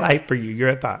is a way of life for you. You're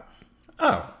a thot.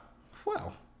 Oh,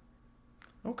 well,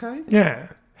 okay.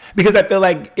 Yeah, because I feel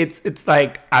like it's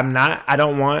like I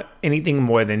don't want anything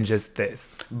more than just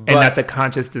this, and that's a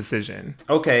conscious decision.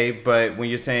 Okay, but when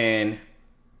you're saying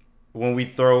when we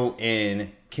throw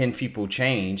in can people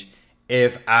change?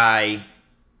 If I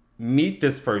meet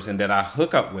this person that I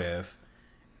hook up with,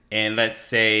 and let's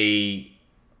say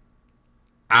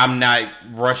I'm not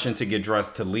rushing to get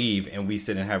dressed to leave, and we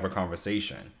sit and have a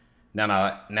conversation.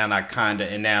 Now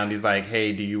he's like,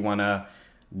 hey, do you want to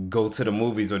go to the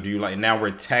movies, or do you like? Now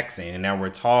we're texting, and now we're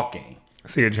talking.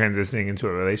 So you're transitioning into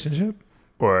a relationship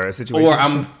or a situation, or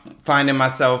I'm finding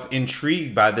myself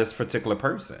intrigued by this particular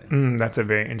person. That's a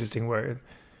very interesting word.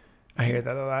 I hear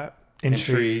that a lot.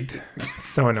 Intrigued.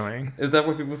 So annoying. Is that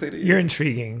what people say to you? You're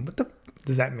intriguing. What the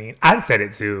does that mean? I've said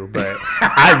it too, but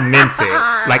I meant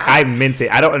it. Like I meant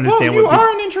it. I don't understand. Well, you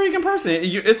are an intriguing person.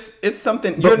 It's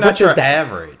something. You're not your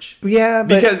average. Yeah,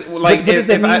 because like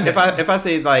if I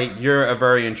say like you're a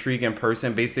very intriguing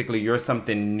person, basically you're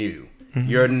something new. Mm-hmm.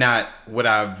 You're not what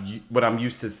I'm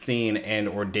used to seeing and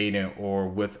or dating or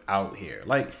what's out here.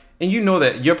 Like. And you know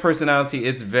that your personality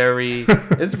it's very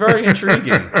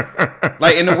intriguing.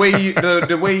 Like in the way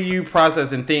the way you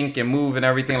process and think and move and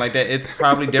everything like that, it's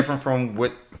probably different from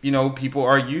what people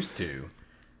are used to.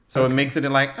 So it makes it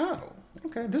like, oh,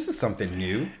 okay, this is something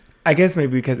new. I guess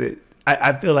maybe because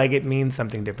I feel like it means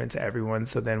something different to everyone.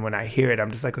 So then when I hear it,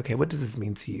 I'm just like, okay, what does this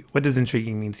mean to you? What does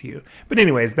intriguing mean to you? But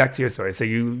anyways, back to your story. So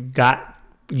you've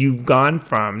gone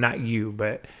from, not you,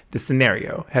 but the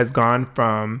scenario has gone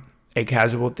from a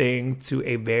casual thing to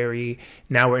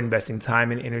now we're investing time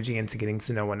and energy into getting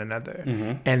to know one another.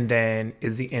 Mm-hmm. And then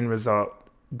is the end result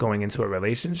going into a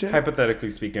relationship? Hypothetically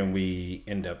speaking, we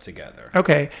end up together.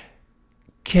 Okay.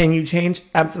 Can you change?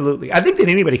 Absolutely. I think that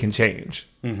anybody can change.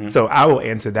 Mm-hmm. So I will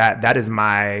answer that. That is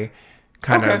my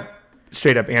kind of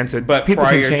straight up answer. But people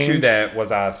prior to that,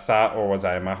 was I a thot or was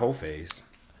I in my hoe phase?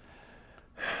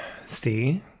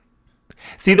 See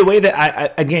the way that I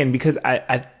again, because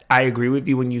I agree with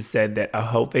you when you said that a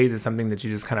hoe phase is something that you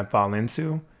just kind of fall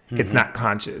into. Mm-hmm. It's not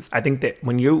conscious. I think that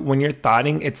when you're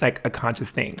thotting, it's like a conscious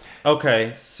thing.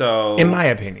 Okay, so in my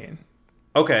opinion.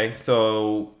 Okay,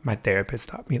 so my therapist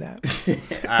taught me that.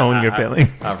 Own your feelings.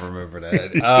 I remember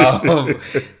that.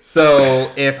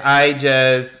 So if I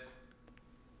just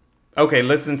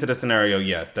listen to the scenario.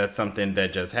 Yes, that's something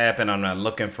that just happened. I'm not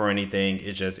looking for anything.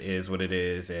 It just is what it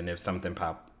is. And if something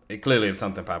pop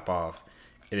off.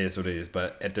 It is what it is,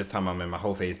 but at this time I'm in my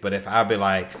hoe phase. But if I be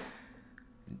like,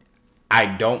 I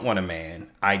don't want a man,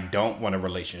 I don't want a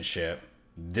relationship.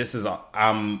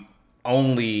 I'm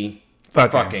only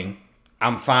fucking.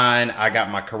 I'm fine. I got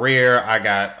my career. I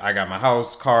got my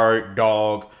house, car,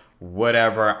 dog,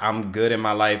 whatever. I'm good in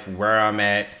my life where I'm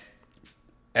at.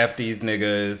 F these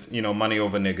niggas, money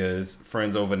over niggas,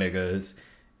 friends over niggas,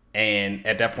 and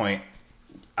at that point,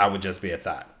 I would just be a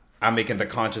thot. I'm making the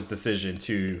conscious decision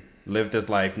to live this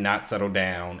life, not settle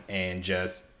down, and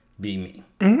just be me.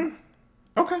 Mm-hmm.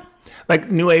 Okay. Like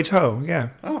New Age hoe, yeah.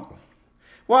 Oh.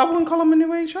 Well, I wouldn't call him a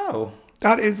New Age hoe.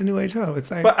 That is the New Age hoe.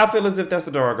 It's like, but I feel as if that's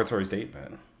a derogatory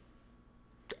statement.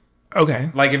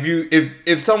 Okay. Like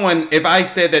if I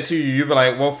said that to you, you'd be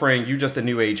like, well, friend, you just a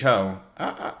New Age hoe.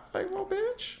 Like, well,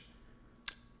 bitch.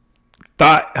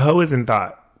 Thot, hoe isn't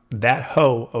thought. That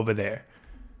hoe over there.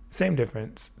 Same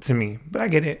difference to me. But I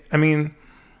get it. I mean,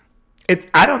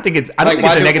 I don't think it's a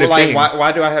negative thing.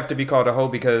 Why do I have to be called a hoe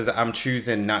because I'm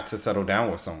choosing not to settle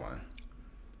down with someone?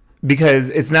 Because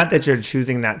it's not that you're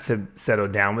choosing not to settle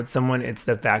down with someone. It's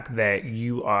the fact that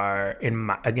you are,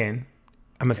 again,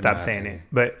 I'm going to stop saying it.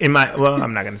 But I'm not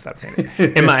going to stop saying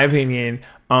it. In my opinion,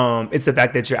 it's the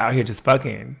fact that you're out here just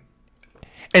fucking.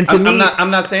 And to me, I'm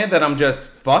not saying that I'm just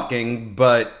fucking,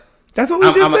 but that's what we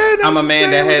just said. I'm a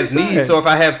man that has needs. So if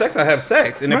I have sex, I have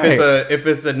sex. And if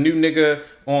it's a new nigga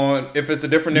if it's a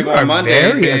different nigga on Monday,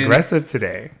 very aggressive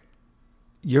today.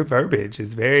 Your verbiage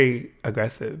is very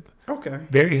aggressive. Okay.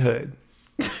 Very hood.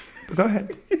 But go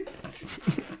ahead.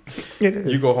 It is.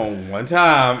 You go home one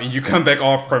time and you come back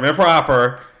all prim and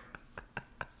proper.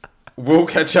 We'll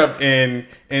catch up in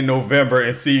November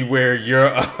and see where your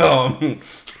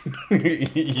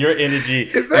your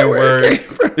energy and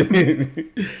words.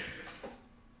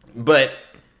 But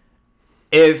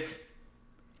if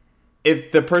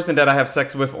the person that I have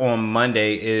sex with on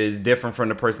Monday is different from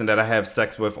the person that I have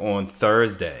sex with on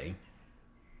Thursday,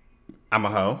 I'm a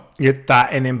hoe. You're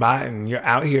thotting and botting. You're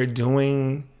out here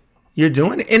doing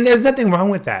it. And there's nothing wrong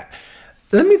with that.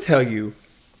 Let me tell you,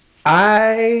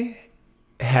 I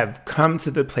have come to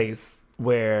the place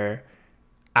where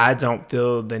I don't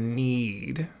feel the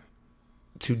need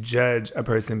to judge a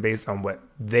person based on what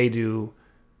they do,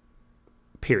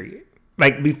 period.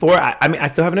 Like before, I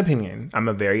still have an opinion. I'm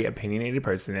a very opinionated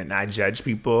person and I judge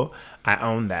people. I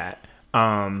own that.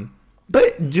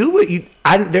 But do what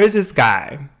there's this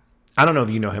guy. I don't know if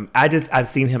you know him. I've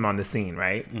seen him on the scene,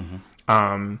 right?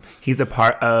 Mm-hmm. He's a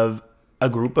part of a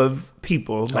group of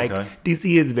people. Like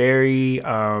DC is very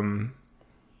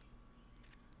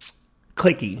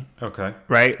cliquey. Okay.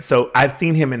 Right? So I've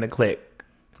seen him in the clique.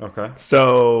 Okay.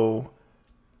 So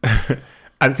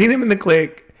I've seen him in the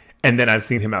clique. And then I've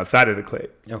seen him outside of the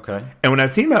clique. Okay. And when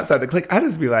I've seen him outside the clique, I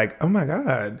just be like, oh my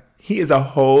God, he is a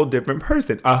whole different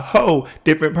person. A whole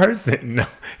different person. No,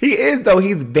 he is though.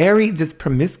 He's very just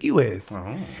promiscuous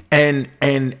and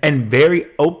very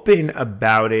open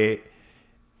about it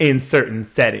in certain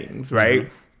settings, right?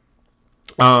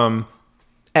 Mm-hmm.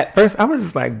 At first I was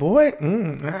just like, boy,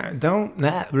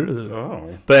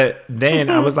 But then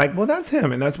I was like, well, that's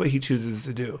him. And that's what he chooses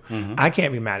to do. Mm-hmm. I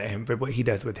can't be mad at him for what he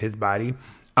does with his body.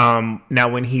 Now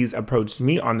when he's approached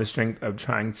me on the strength of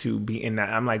trying to be in that,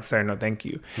 I'm like, sir, no, thank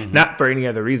you. Mm-hmm. Not for any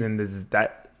other reason. This is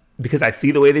that because I see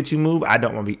the way that you move. I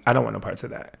don't want no parts of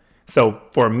that. So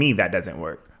for me, that doesn't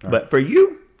work. Right. But for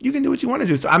you, you can do what you want to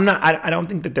do. So I don't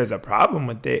think that there's a problem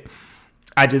with it.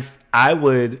 I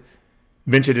would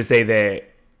venture to say that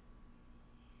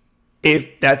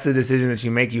if that's the decision that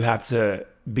you make, you have to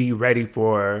be ready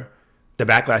for the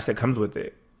backlash that comes with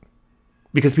it.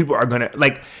 Because people are going to,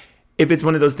 like, if it's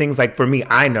one of those things, like for me,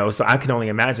 I know, so I can only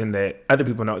imagine that other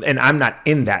people know. And I'm not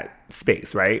in that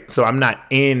space, right? So I'm not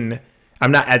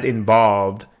as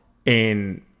involved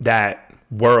in that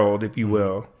world, if you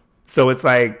will. So it's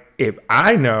like, if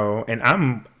I know and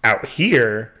I'm out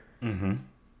here,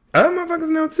 other motherfuckers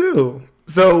know too.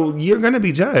 So you're going to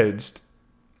be judged.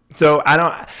 So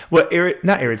not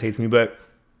irritates me, but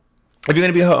if you're going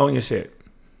to be a hoe, own your shit.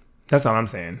 That's all I'm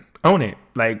saying. Own it.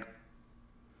 Like,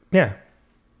 yeah.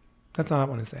 That's all I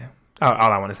want to say. All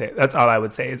I want to say. That's all I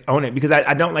would say is own it. Because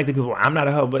I don't like the people, I'm not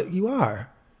a hoe, but you are.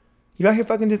 You out here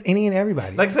fucking just any and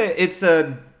everybody. Like I said, it's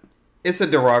a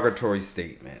derogatory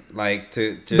statement. Like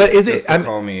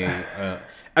call me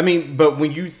but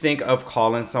when you think of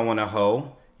calling someone a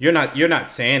hoe, you're not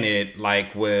saying it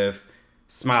like with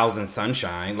smiles and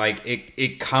sunshine. Like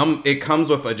it comes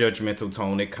with a judgmental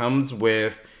tone. It comes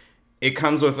with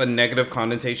a negative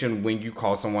connotation when you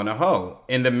call someone a hoe.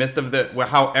 In the midst of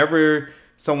however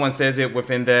someone says it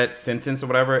within that sentence or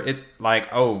whatever, it's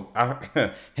like,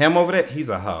 him over there, he's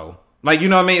a hoe. Like, you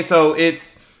know what I mean? So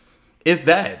it's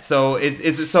that. So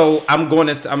so I'm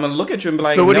gonna look at you and be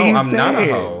like, so no, I'm not a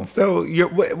hoe. So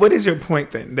what is your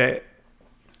point then? That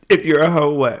if you're a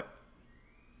hoe, what?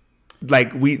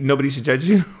 Like nobody should judge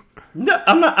you? No,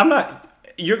 I'm not.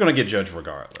 You're going to get judged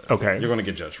regardless. Okay. You're going to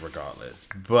get judged regardless.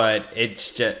 But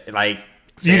it's just like...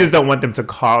 So you just don't want them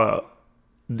to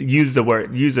use the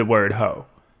word hoe.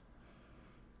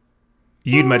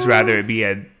 You'd much rather it be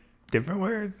a different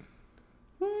word?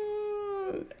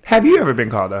 Have you ever been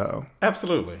called a hoe?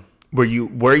 Absolutely. Were you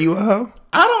a hoe?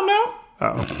 I don't know.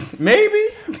 Oh, Maybe.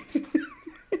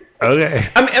 okay.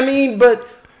 I mean, but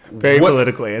Very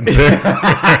political answer.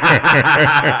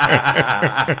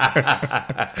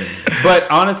 but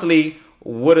honestly,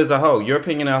 what is a hoe? Your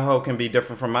opinion of a hoe can be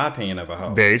different from my opinion of a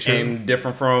hoe. Very true. And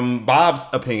different from Bob's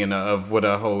opinion of what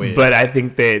a hoe is. But I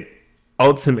think that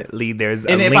ultimately there's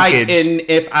a linkage. linkage.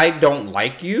 If I don't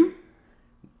like you,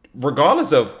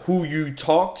 regardless of who you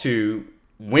talk to,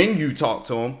 when you talk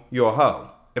to them, you're a hoe.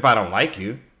 If I don't like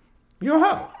you, you're a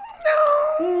hoe.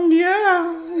 No.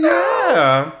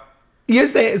 Yeah. You're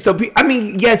saying so? I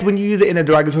mean, yes, when you use it in a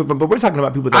derogatory form, but we're talking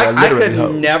about people that are literally hoes.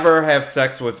 I could never have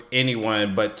sex with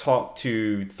anyone but talk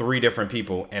to 3 different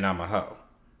people, and I'm a hoe.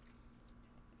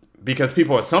 Because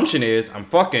people's assumption is I'm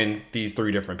fucking these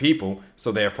 3 different people,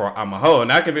 so therefore I'm a hoe,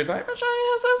 and I could be like, I'm trying to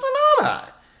have sex with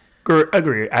nobody.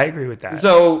 Agree. I agree with that.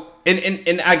 So,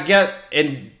 and I get,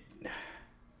 and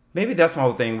maybe that's my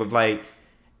whole thing with like,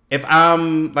 if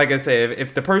I'm, like I said,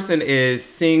 if the person is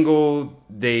single,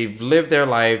 they've lived their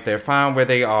life, they're fine where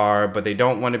they are, but they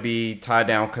don't want to be tied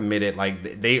down, committed,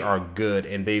 like they are good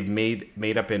and they've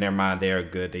made up in their mind they are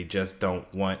good. They just don't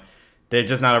want, they're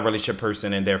just not a relationship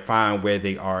person and they're fine where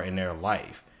they are in their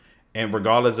life. And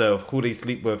regardless of who they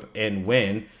sleep with and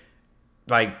when,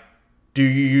 like, do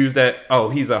you use that, oh,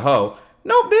 he's a hoe?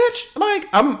 No, bitch. Like,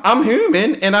 I'm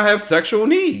human and I have sexual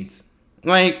needs.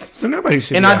 Like, so nobody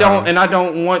should. And I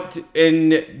don't want to,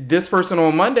 and this person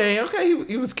on Monday, okay,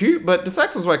 he was cute, but the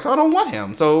sex was whack, so I don't want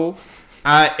him. So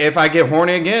if I get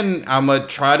horny again, I'm gonna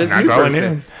try this new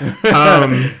person.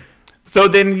 So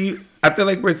then I feel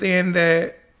like we're saying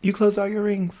that you close all your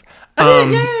rings.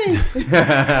 Yay.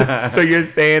 So you're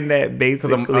saying that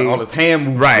basically all his hand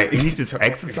movement. Right? He's just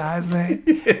exercising.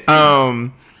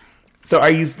 So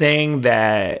are you saying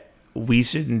that we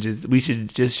shouldn't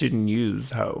use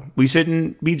hoe? We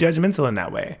shouldn't be judgmental in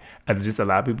that way and just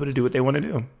allow people to do what they want to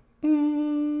do?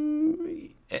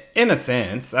 In a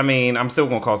sense, I mean, I'm still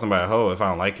gonna call somebody a hoe if I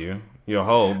don't like you. You're a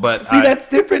hoe, but see, that's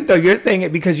different though. You're saying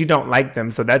it because you don't like them,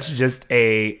 so that's just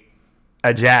a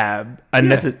jab,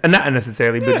 not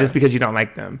unnecessarily, but just because you don't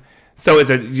like them. So it's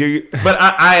but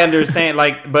I understand,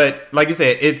 but like you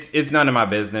said, it's none of my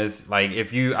business. Like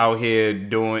if you out here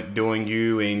doing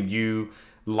you and you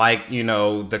like,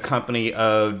 the company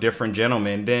of different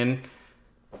gentlemen, then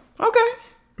okay,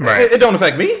 right? It don't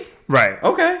affect me, right?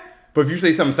 Okay, but if you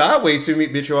say something sideways to me,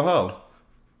 bitch, you're a hoe.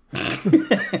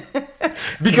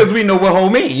 Because we know what hoe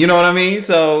mean, you know what I mean?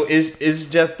 So it's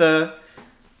just a.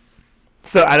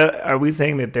 So are we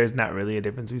saying that there's not really a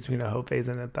difference between a hoe phase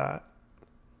and a thought?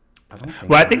 I don't think.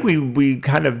 Well, I think we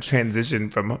kind of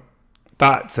transitioned from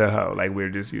thought to hoe. Like we're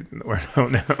just using the word hoe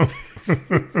now.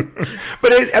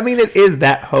 But it is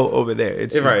that hoe over there.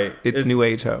 It's just, right. It's new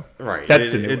age hoe. Right. That's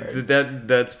the new word.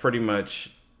 That's pretty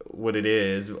much what it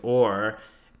is. Or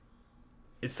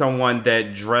it's someone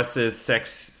that dresses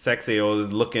sexy or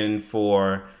is looking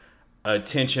for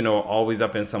attention or always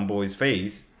up in some boy's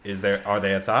face. Are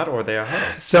they a thought or are they a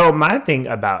hoe? So my thing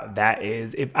about that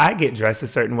is, if I get dressed a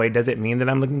certain way, does it mean that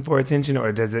I'm looking for attention,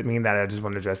 or does it mean that I just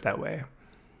want to dress that way?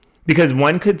 Because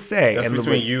one could say that's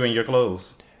between you and your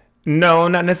clothes. No,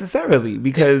 not necessarily.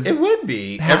 Because it would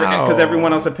be because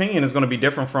everyone else's opinion is going to be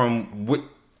different from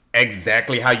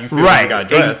exactly how you feel when you got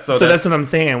dressed. So that's what I'm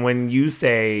saying. When you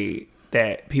say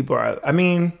that people are,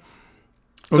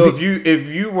 so if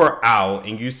you were out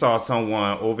and you saw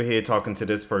someone over here talking to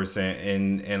this person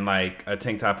in like a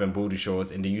tank top and booty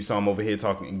shorts, and then you saw him over here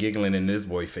talking and giggling in this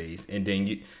boy face, and then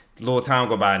a little time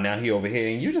go by, and now he over here,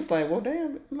 and you just like, well,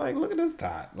 damn, like look at this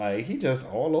Thot, like he just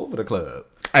all over the club,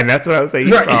 and that's what I was saying.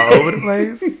 He's all over the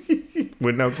place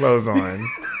with no clothes on,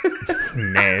 just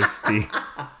nasty.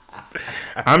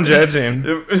 I'm judging,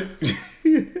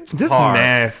 just hard.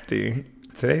 Nasty.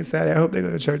 Today's Saturday. I hope they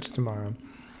go to church tomorrow.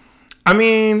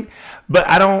 But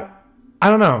I don't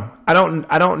know.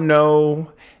 I don't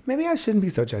know. Maybe I shouldn't be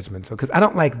so judgmental because I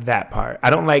don't like that part. I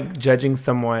don't like judging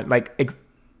someone, like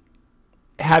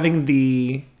having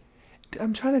the.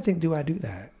 I'm trying to think. Do I do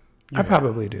that? Yeah. I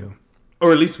probably do.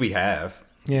 Or at least we have.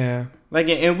 Yeah. Like,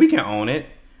 and we can own it.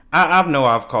 I know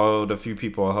I've called a few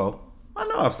people a hoe. I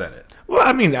know I've said it. Well,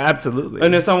 absolutely.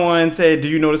 And if someone said, "Do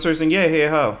you know this person?" Yeah, hey,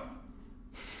 hoe.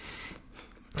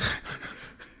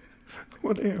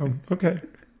 Well, damn. Okay.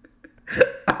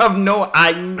 I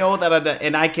know that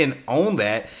and I can own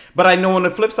that, but I know on the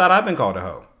flip side I've been called a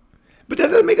hoe. But that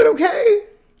doesn't make it okay.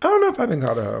 I don't know if I've been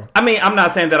called a hoe. I mean, I'm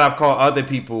not saying that I've called other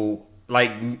people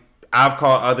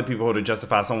to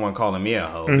justify someone calling me a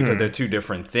hoe because they're two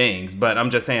different things. But I'm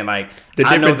just saying, like, the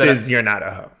difference is you're not a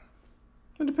hoe.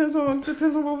 It depends on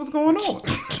what was going on.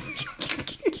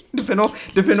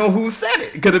 Depend on who said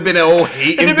it. It could have been an old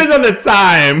hating. It depends on the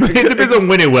time. It depends on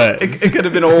when it was. It could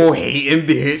have been an old hating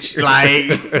bitch, like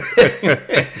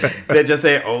that just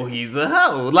said, "Oh, he's a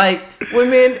hoe." Like when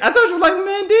men, I told you, like when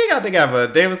men did got together,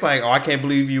 they was like, "Oh, I can't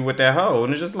believe you with that hoe,"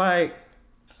 and it's just like,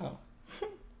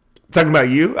 talking about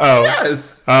you? Oh,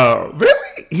 yes. Oh,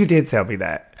 really? You did tell me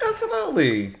that.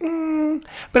 Absolutely.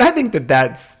 But I think that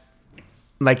that's,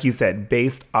 like you said,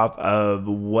 based off of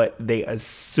what they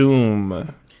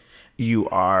assume you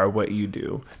are, what you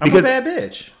do. I'm a bad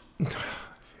bitch.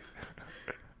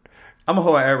 I'm a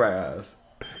hoe at everybody's eyes.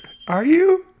 Are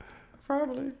you?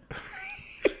 Probably.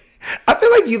 I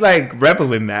feel like you like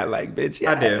revel in that, like, bitch.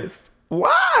 Yes. I do.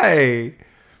 Why?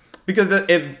 Because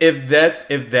if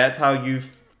that's how you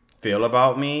feel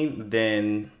about me,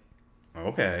 then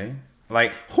okay.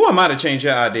 Like, who am I to change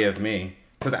your idea of me?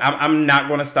 Because I'm not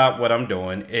going to stop what I'm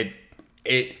doing.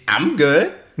 I'm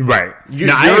good. Right.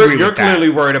 You're clearly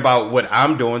worried about what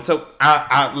I'm doing, so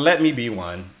I let me be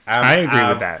one. I agree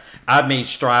with that. I've made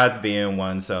strides being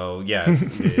one, so yes,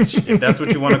 bitch. If that's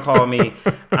what you want to call me,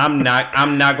 I'm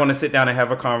not going to sit down and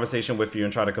have a conversation with you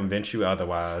and try to convince you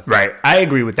otherwise. Right. I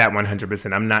agree with that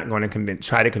 100%. I'm not going to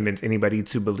try to convince anybody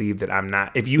to believe that I'm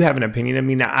not. If you have an opinion of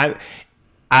me now,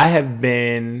 I have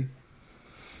been.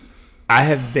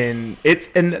 It's,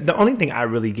 and the only thing I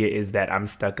really get is that I'm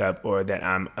stuck up or that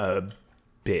I'm a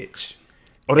bitch.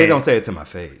 Oh, they don't say it to my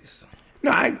face.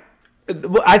 No,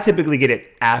 I typically get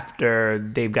it after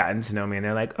they've gotten to know me and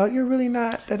they're like, "Oh, you're really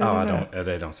not." They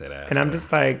don't say that. And I'm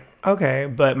just like, okay,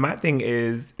 but my thing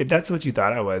is, if that's what you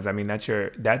thought I was, I mean, that's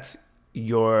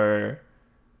your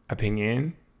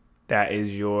opinion, that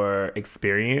is your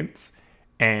experience,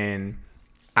 and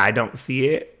I don't see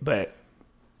it, but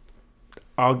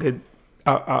all good.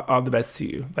 All the best to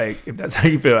you. Like, if that's how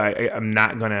you feel, I'm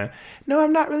not gonna. No,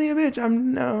 I'm not really a bitch.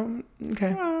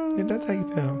 Okay. If that's how you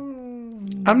feel,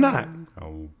 I'm not.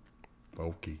 Oh,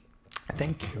 okay.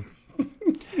 Thank you.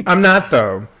 I'm not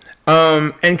though.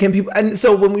 And can people? And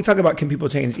so when we talk about can people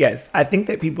change? Yes, I think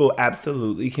that people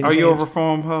absolutely can. Are change. you a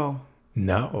reformed hoe?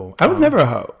 No, I was never a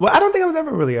hoe. Well, I don't think I was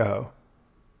ever really a hoe.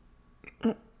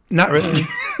 Not really.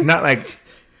 Not like. See,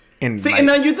 and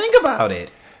now you think about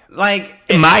it. Like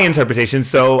in my interpretation,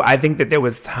 so I think that there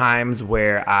was times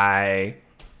where I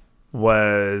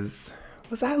was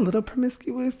I a little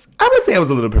promiscuous? I would say I was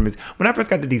a little promiscuous. When I first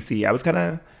got to DC, I was kind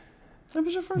of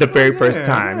the very first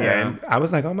time, yeah. And I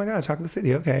was like, oh my god, Chocolate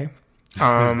City, okay.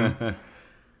 And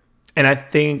I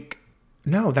think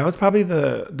that was probably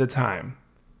the time,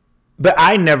 but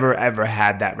I never ever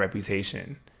had that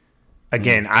reputation.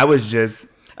 Again, I was just.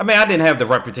 I mean, I didn't have the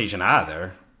reputation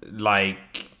either. Like.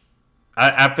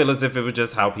 I feel as if it was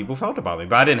just how people felt about me,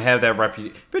 but I didn't have that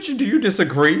reputation. Bitch, do you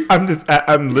disagree? I'm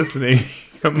listening.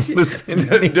 I'm listening.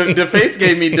 the face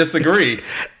gave me disagree.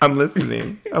 I'm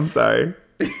listening. I'm sorry.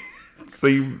 So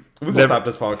we're gonna stop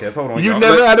this podcast. Hold on. You've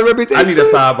never had a reputation? I need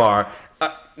a sidebar.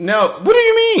 No, what do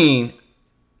you mean?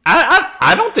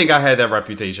 I don't think I had that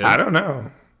reputation. I don't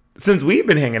know. Since we've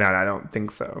been hanging out, I don't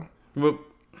think so. Well,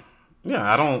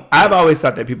 yeah, I don't. I've always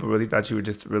thought that people really thought you were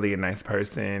just really a nice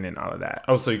person and all of that.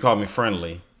 Oh, so you called me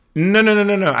friendly? No.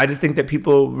 I just think that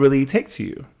people really take to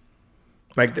you.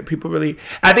 Like that people really.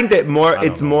 I think that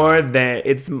it's more than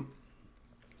it's.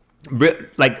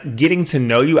 Like getting to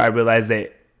know you, I realize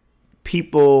that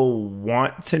people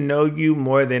want to know you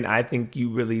more than I think you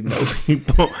really know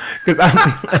people. Because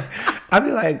I'd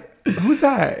be like, who's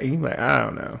that? And you're like, I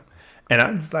don't know. And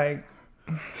I'm just like.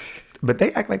 But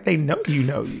they act like they know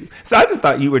you. So I just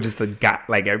thought you were just the guy.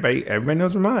 Like everybody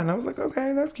knows Ramon. I was like,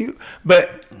 okay, that's cute.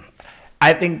 But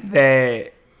I think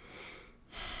that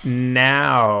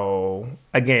now,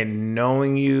 again,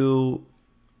 knowing you,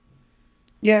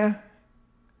 yeah,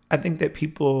 I think that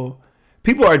people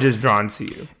are just drawn to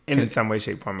you in some way,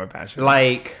 shape, form, or fashion.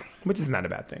 Like, which is not a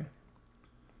bad thing.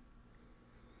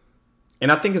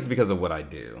 And I think it's because of what I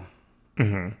do.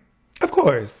 Mm-hmm. Of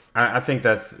course, I think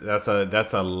that's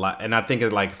a lot, and I think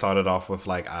it like started off with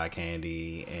like eye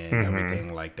candy and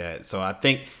everything like that. So I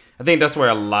think that's where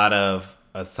a lot of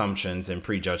assumptions and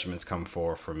prejudgments come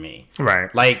for me.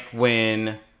 Right. Like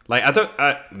when I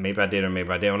thought maybe I did or maybe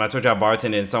I did when I told you I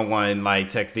bartended and someone like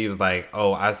texted, he was like,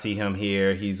 "Oh, I see him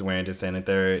here. He's wearing this and the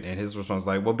third," and his response was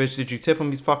like, "Well, bitch, did you tip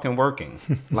him? He's fucking working."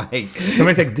 Like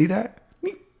somebody text D that.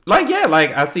 Like, yeah,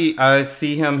 like I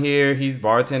see him here. He's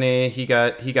bartending. He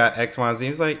got X, Y, and Z.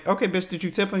 He was like, okay, bitch, did you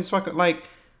tip him? He's fucking like,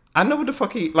 I know what the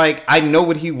fuck I know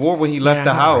what he wore when he left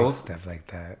the house. Like stuff like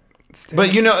that.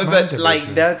 But you know, but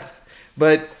like business.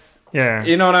 Yeah,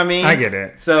 you know what I mean. I get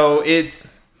it. So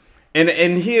it's and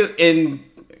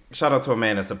shout out to a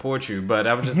man that supports you, but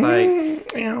I was just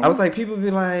like, I was like, people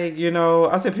be like, you know,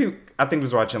 I said, people, I think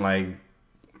was watching like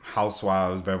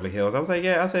Housewives, Beverly Hills. I was like,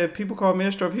 yeah, I said, people call me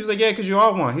a stripper. He was like, yeah, because you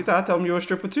are one. He said, I tell them you're a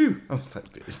stripper too. I was like,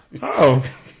 bitch. Oh.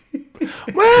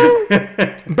 Well,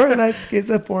 burlesque is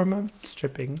a form of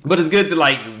stripping. But it's good to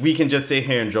like, we can just sit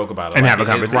here and joke about it. And like, have a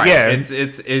conversation. Right. Yeah.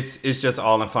 It's just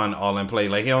all in fun, all in play.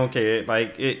 Like, he don't care.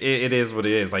 Like, it is what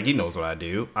it is. Like, he knows what I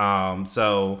do.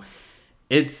 So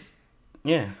it's,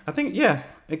 yeah, I think, yeah,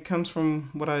 it comes from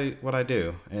what I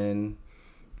do. And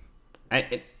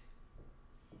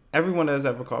everyone that's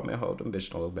ever called me a hoe, them bitch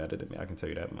don't look better than me. I can tell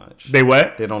you that much. They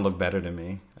what? They don't look better than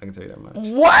me. I can tell you that much.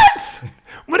 What?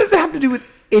 What does that have to do with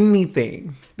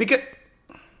anything? Because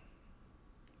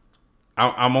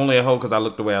I'm only a hoe because I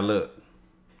look the way I look.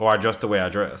 Or I dress the way I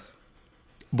dress.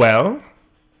 Well,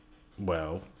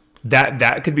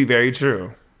 that could be very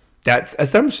true. That's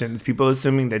assumptions. People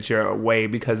assuming that you're away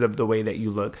because of the way that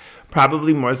you look.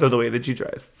 Probably more so the way that you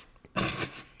dress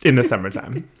in the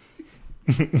summertime.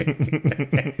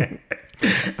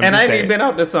 And I ain't even been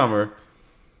out this summer.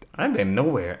 I ain't been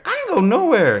nowhere. I ain't go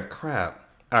nowhere. Crap.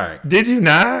 All right. Did you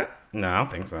not? No, I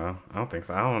don't think so. I don't think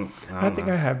so. I think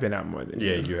I have been out more than you.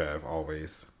 Yeah, you have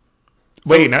always.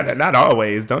 Wait, not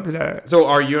always. Don't do that. So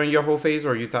are you in your whole phase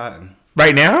or are you thotting?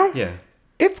 Right now? Yeah.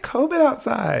 It's COVID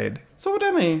outside. So what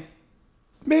that mean?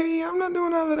 Baby, I'm not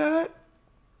doing all of that.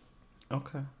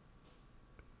 Okay.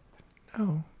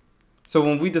 No. So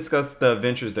when we discussed the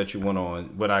adventures that you went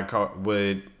on,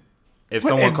 if What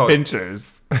someone called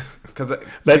adventures? Because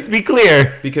Let's be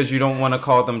clear. Because you don't want to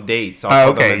call them dates. So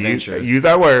I'll call them adventures. Use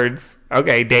our words.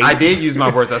 Okay, dates. I did use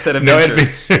my words. I said No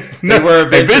adventures. adventures. They were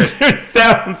adventures. Adventures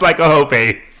sounds like a Hoe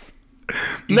Phase.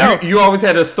 No, you always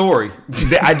had a story.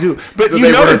 I do, but So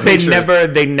you notice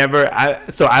adventures. they never.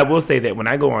 So I will say that when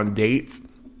I go on dates,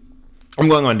 I'm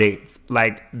going on dates.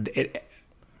 Like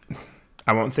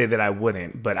I won't say that I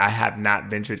wouldn't, but I have not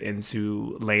ventured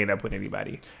into laying up with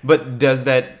anybody. But does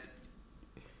that,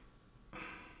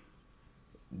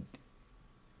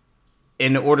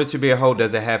 in order to be a hoe,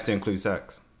 does it have to include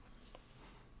sex?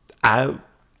 I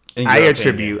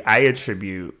attribute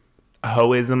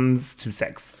hoisms to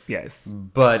sex. Yes,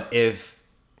 but if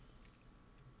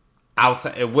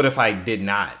outside, what if I did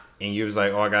not? And you was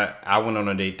like, oh, I went on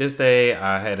a date this day.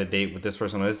 I had a date with this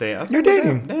person on this day. I was You're like,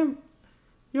 dating. Damn,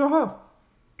 you're a hoe.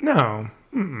 No.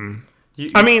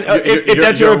 I mean, if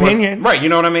that's your opinion. Right, you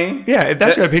know what I mean? Yeah, if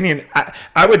that's your opinion,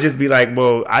 I would just be like,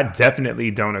 well, I definitely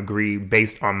don't agree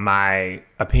based on my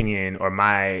opinion or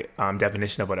my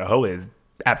definition of what a hoe is.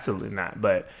 Absolutely not.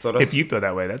 But if you feel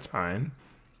that way, that's fine.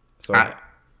 So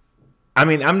I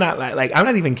mean, I'm not like I'm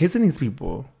not even kissing these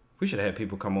people. We should have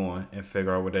people come on and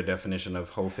figure out what their definition of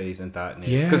hoe phase and thot is.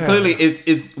 Yeah. Because clearly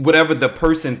it's whatever the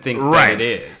person thinks that it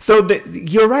is. So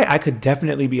you're right. I could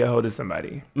definitely be a hoe to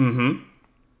somebody. Mm-hmm.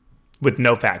 With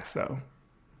no facts, though.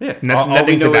 Yeah. All we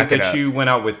nothing to know is back it that up. you went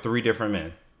out with 3 different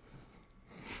men.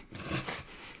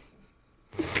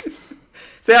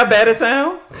 See how bad it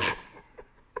sound?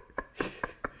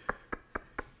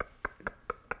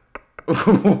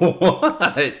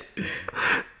 What?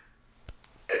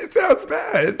 It sounds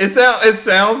bad. It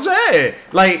sounds bad.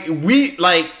 Like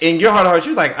in your heart of hearts,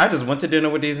 you're like, I just went to dinner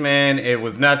with these men. It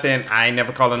was nothing. I ain't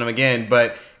never calling them again.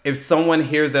 But if someone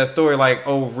hears that story, like,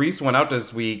 oh, Reese went out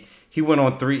this week. He went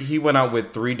out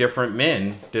with 3 different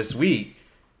men this week.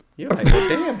 You're like, well,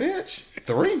 damn, bitch.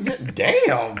 3?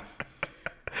 Damn.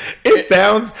 It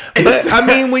sounds. But I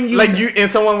mean, when you like you and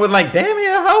someone was like, damn,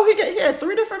 yeah, how he had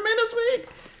 3 different men this week.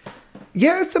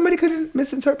 Yeah, somebody could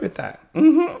misinterpret that.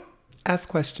 Mm-hmm. Ask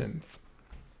questions.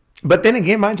 But then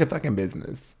again, mind your fucking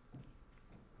business.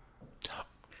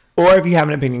 Or if you have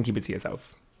an opinion, keep it to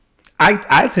yourself.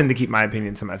 I tend to keep my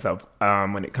opinion to myself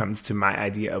when it comes to my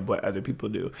idea of what other people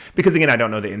do. Because again, I don't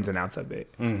know the ins and outs of it.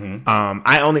 Mm-hmm.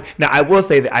 I will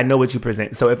say that I know what you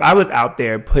present. So if I was out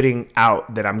there putting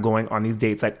out that I'm going on these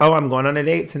dates, like, oh, I'm going on a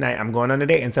date tonight, I'm going on a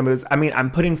date. And I'm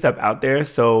putting stuff out there.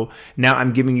 So now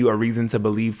I'm giving you a reason to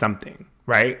believe something,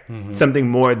 right? Mm-hmm. Something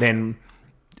more than,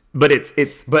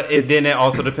 then it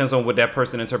also depends on what that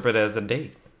person interprets as a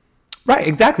date. Right,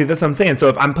 exactly. That's what I'm saying. So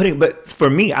if I'm but for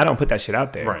me, I don't put that shit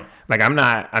out there. Right. Like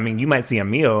you might see a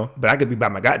meal, but I could be by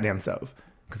my goddamn self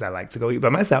because I like to go eat by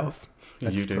myself.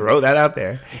 You do. Throw that out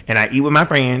there. And I eat with my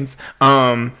friends. So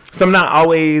I'm not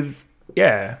always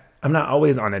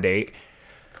on a date.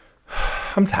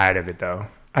 I'm tired of it though.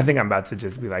 I think I'm about to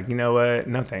just be like, you know what?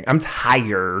 Nothing. I'm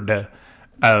tired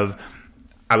of,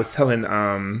 I was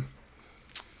telling,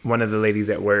 one of the ladies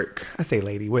at work, I say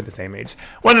lady, we're the same age.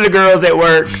 One of the girls at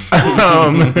work,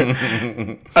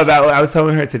 I was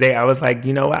telling her today, I was like,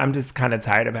 you know what? I'm just kind of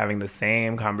tired of having the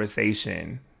same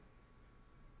conversation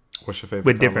What's your favorite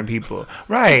with color? different people.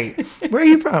 Right. Where are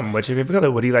you from? What's your favorite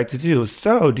color? What do you like to do?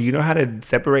 So, do you know how to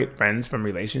separate friends from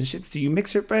relationships? Do you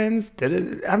mix your friends?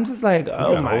 I'm just like,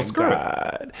 oh got a my whole script.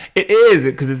 God. It is,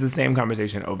 because it's the same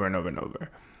conversation over and over and over.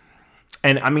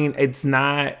 And I mean, it's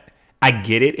not, I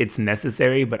get it. It's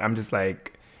necessary, but I'm just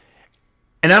like,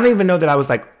 and I don't even know that I was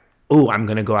like, oh, I'm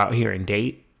going to go out here and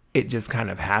date. It just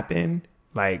kind of happened.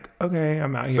 Like, okay,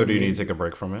 I'm out here. So do you need to take a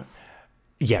break from it?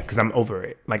 Yeah, because I'm over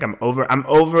it. Like, I'm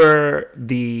over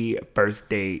the first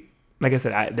date. Like I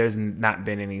said, there's not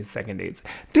been any second dates.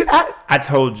 Dude, I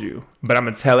told you, but I'm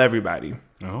going to tell everybody.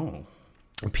 Oh.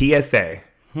 PSA.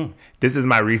 This is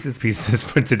my Reese's Pieces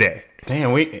for today.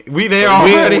 Damn, we there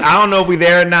already? I don't know if we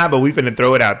there or not, but we finna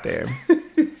throw it out there.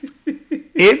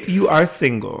 If you are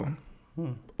single,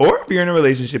 or if you're in a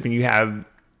relationship and you have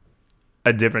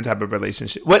a different type of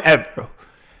relationship, whatever.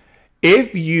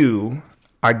 If you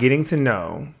are getting to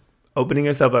know, opening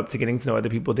yourself up to getting to know other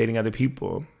people, dating other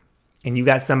people, and you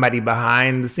got somebody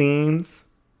behind the scenes,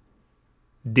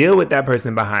 deal with that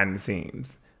person behind the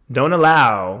scenes. Don't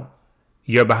allow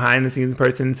your behind the scenes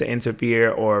person to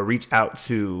interfere or reach out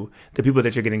to the people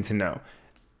that you're getting to know,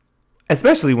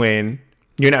 especially when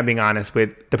you're not being honest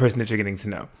with the person that you're getting to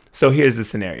know. So here's the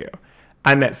scenario.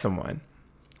 I met someone.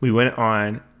 We went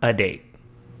on a date,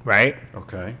 right?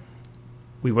 Okay.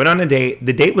 We went on a date.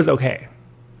 The date was okay.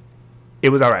 It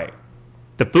was all right.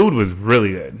 The food was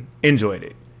really good. Enjoyed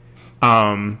it.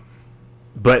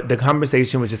 But the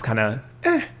conversation was just kind of,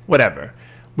 whatever.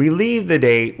 We leave the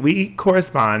date. We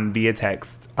correspond via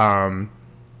text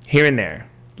here and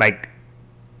there. Like,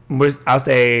 I'll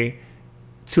say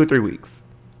 2 or 3 weeks.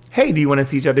 Hey, do you want to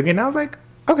see each other again? And I was like,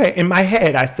 okay. In my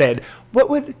head, I said,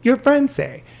 what would your friends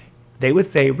say? They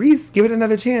would say, Reese, give it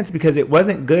another chance because it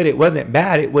wasn't good. It wasn't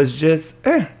bad. It was just,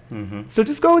 So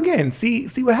just go again. See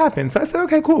what happens. So I said,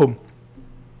 okay, cool.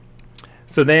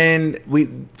 So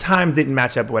then times didn't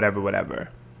match up, whatever.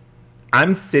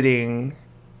 I'm sitting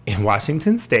in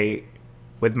Washington State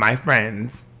with my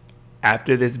friends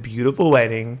after this beautiful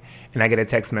wedding, and I get a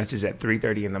text message at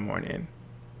 3:30 in the morning.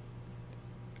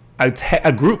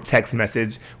 A group text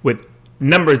message with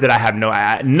numbers that I have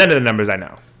none of the numbers I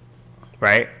know,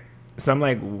 right? So I'm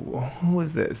like, who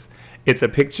is this? It's a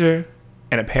picture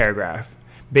and a paragraph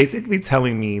basically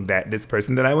telling me that this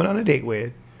person that I went on a date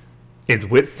with is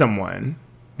with someone.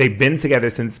 They've been together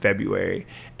since February,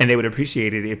 and they would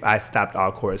appreciate it if I stopped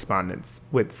all correspondence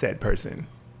with said person.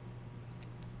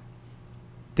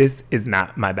 This is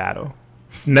not my battle.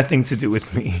 It's nothing to do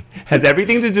with me. Has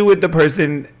everything to do with the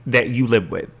person that you live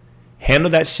with.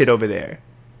 Handle that shit over there.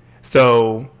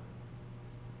 So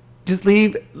just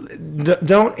leave.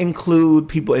 Don't include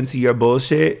people into your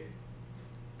bullshit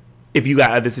if you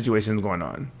got other situations going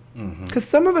on. Because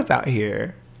some of us out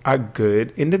here are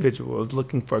good individuals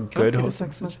looking for good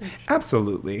hosts.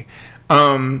 Absolutely.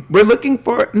 We're looking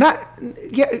for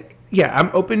I'm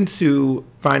open to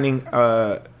finding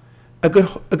a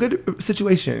good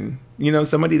situation. You know,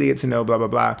 somebody to get to know, blah blah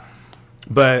blah.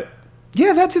 But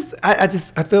yeah,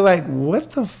 I feel like,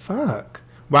 what the fuck?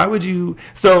 Why would you?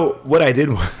 So what I did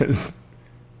was,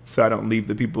 so I don't leave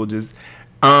the people just.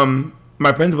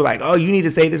 My friends were like, "Oh, you need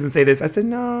to say this and say this." I said,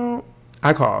 "No."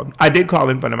 I called. I did call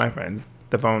in front of my friends.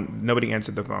 The phone. Nobody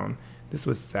answered the phone. This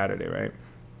was Saturday, right?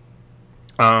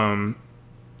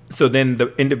 So then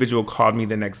the individual called me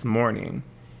the next morning,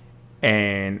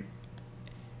 and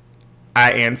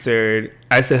I answered.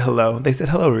 I said hello. They said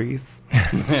hello, Reese. I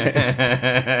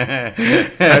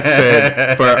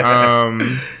said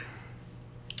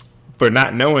for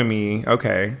not knowing me,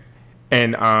 okay.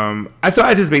 And so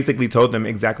I just basically told them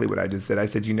exactly what I just said. I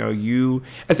said,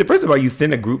 I said, first of all, you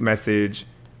send a group message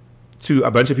to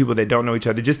a bunch of people that don't know each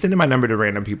other. Just sending my number to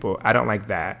random people. I don't like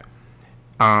that.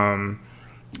 And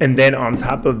then on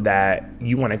top of that,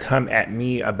 you want to come at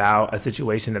me about a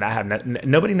situation that I have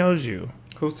nobody knows you.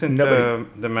 Who sent the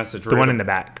message? The one in the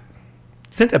back.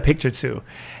 Sent a picture too.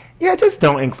 Yeah, just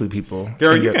don't include people.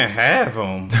 Girl, you can have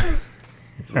them.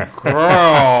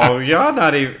 Girl, y'all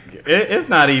not even. It's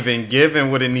not even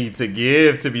giving what it needs to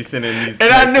give to be sending these.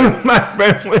 And I knew my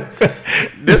friend was.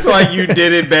 This why you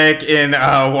did it back in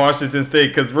Washington State.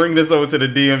 Because bring this over to the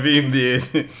DMV,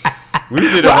 did.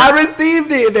 I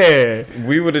received it there.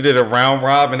 We would have did a round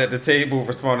robin at the table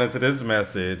responding to this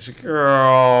message,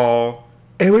 girl.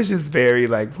 It was just very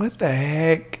like, what the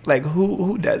heck? Like,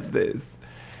 who does this?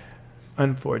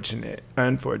 Unfortunate.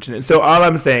 So all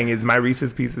I'm saying is my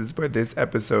Reese's Pieces for this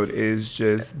episode is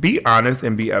just be honest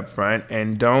and be upfront,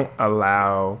 and don't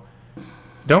allow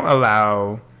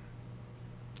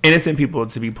innocent people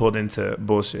to be pulled into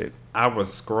bullshit. I was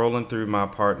scrolling through my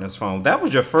partner's phone. That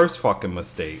was your first fucking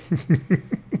mistake.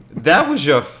 That was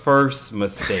your first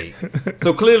mistake.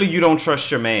 So clearly you don't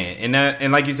trust your man,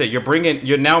 and like you said,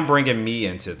 you're now bringing me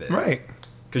into this, Right?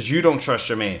 Because you don't trust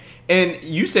your man, and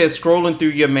you said scrolling through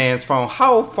your man's phone.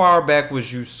 How far back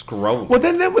was you scrolling? Well,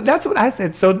 then that's what I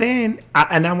said. So then,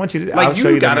 I want you to like I'll show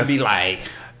you the gotta message. be like,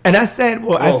 And I said,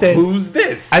 well, who's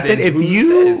this? I said, And if who's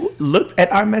you this? looked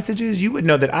at our messages, you would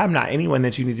know that I'm not anyone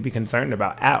that you need to be concerned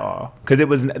about at all. Because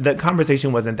the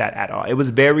conversation wasn't that at all. It was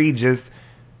very just,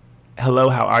 hello,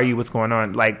 how are you? What's going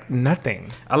on? Like nothing.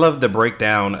 I love the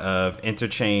breakdown of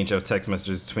interchange of text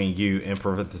messages between you, in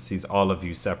parentheses, all of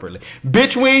you separately.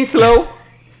 Bitch, we ain't slow.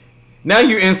 Now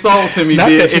you insulting me, Not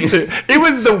bitch. it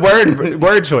was the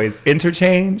word choice,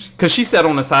 interchange. Because she sat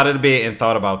on the side of the bed and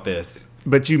thought about this.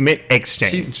 But you meant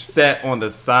exchange. She sat on the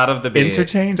side of the bed.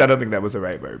 Interchange? I don't think that was the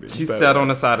right verbiage. She sat on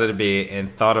the side of the bed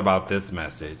and thought about this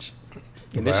message.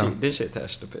 And then she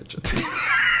attached the picture.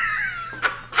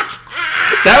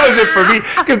 That was it for me.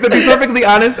 Because to be perfectly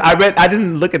honest, I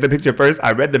didn't look at the picture first.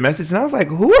 I read the message and I was like,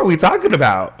 who are we talking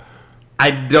about?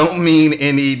 I don't mean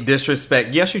any disrespect.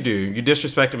 Yes, you do. You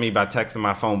disrespected me by texting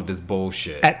my phone with this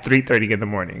bullshit. At 3:30 in the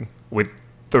morning with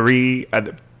three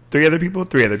other people.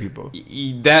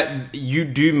 That you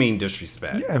do mean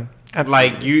disrespect. Yeah, absolutely.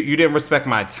 Like you didn't respect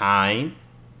my time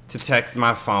to text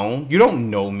my phone. You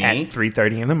don't know me. At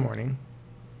 3:30 in the morning.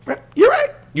 You're right.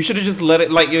 You should have just let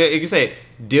it, like you said,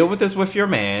 deal with this with your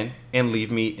man and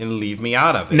leave me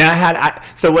out of it. Now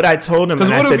so what I told him,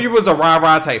 because what if you was a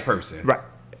rah-rah type person? Right.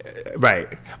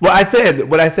 Well,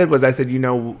 what I said was, you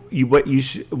know, what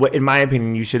in my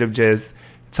opinion, you should have just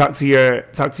talked to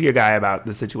your guy about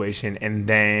the situation, and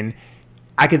then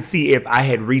I could see if I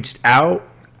had reached out.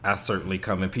 I certainly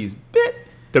come in peace, bit.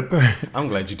 I'm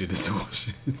glad you did this.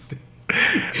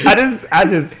 I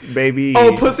just, baby.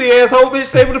 Oh, pussy asshole, bitch.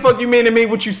 Say what the fuck you mean to me.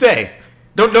 What you say?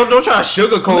 Don't try to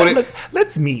sugarcoat it. Look,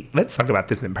 let's meet. Let's talk about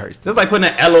this in person. It's like putting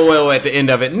an LOL at the end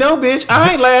of it. No, bitch,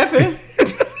 I ain't laughing.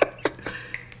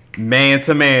 Man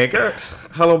to man, girl.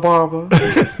 Hello, Barbara.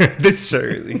 This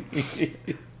Shirley.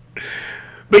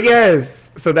 But yes,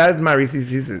 so that's my Reese's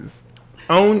Pieces.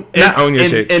 Not own your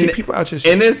shit. Keep people out your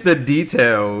shit. And it's the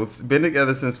details. Been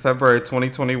together since February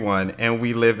 2021, and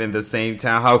we live in the same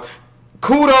townhouse.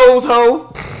 Kudos,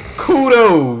 ho.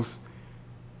 Kudos.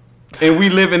 And we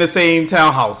live in the same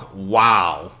townhouse.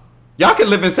 Wow. Y'all can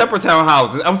live in separate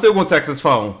townhouses. I'm still going to text his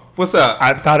phone. What's up?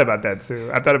 I thought about that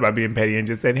too. I thought about being petty and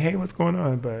just saying, hey, what's going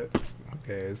on? But who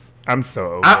cares? I'm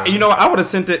so over I would have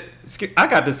sent it. I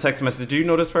got this text message. Do you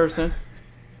know this person?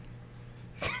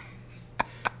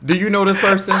 Do you know this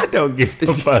person? I don't give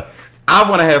a fuck. I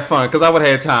want to have fun because I would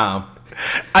have had time.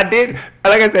 I did.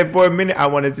 Like I said, for a minute, I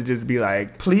wanted to just be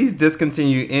like, please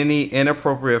discontinue any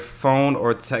inappropriate phone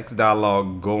or text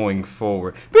dialogue going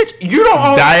forward. Bitch, you don't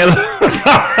own dialogue.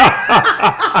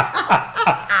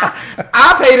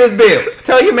 I pay this bill.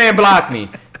 Tell your man block me.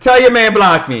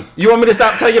 You want me to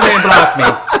stop? Tell your man block me.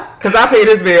 Because I pay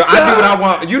this bill. I do what I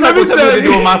want. You're not going to tell me what to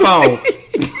do on my phone.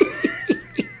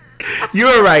 You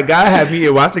were right. God had me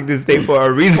in Washington State for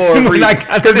a reason.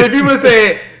 Because if you would have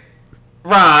said,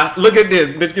 Ron, look at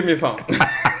this. Bitch, give me your phone.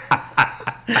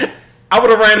 I would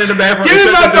have ran in the bathroom and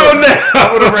shut the door. I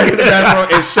would have ran in the bathroom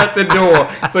and shut the door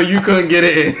so you couldn't get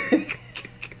it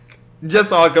in. Just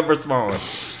so I could respond.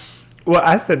 Well,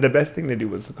 I said the best thing to do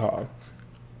was to call.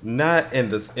 Not in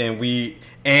this, and we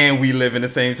live in the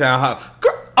same townhouse.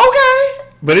 Okay.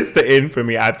 But it's the end for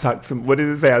me. What did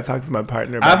it say? I talked to my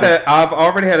partner about I've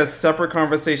already had a separate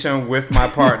conversation with my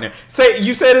partner.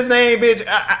 You said his name, bitch.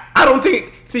 I don't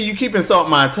think. See, you keep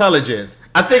insulting my intelligence.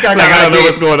 I think I don't know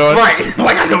what's going on. Right.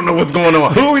 Like I don't know what's going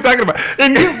on. Who are we talking about?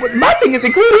 And my thing is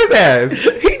include his ass.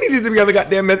 He needed to be on the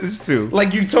goddamn message too.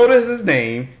 Like you told us his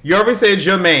name. You already said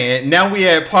your man. Now we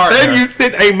had partner. Then you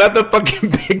sent a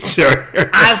motherfucking picture.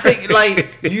 I think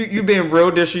like you been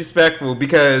real disrespectful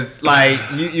because like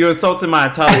you insulting my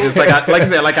intelligence. Like you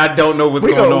said, like I don't know what's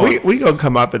going on. We gonna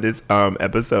come off of this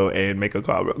episode and make a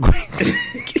call real quick.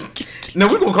 No,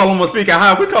 we're gonna call him on speaker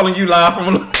high. We're calling you live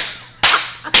from.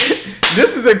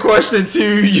 This is a question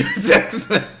to your text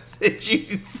message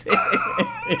you said.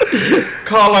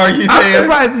 Caller, are you there? I'm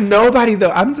surprised nobody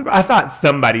though. I thought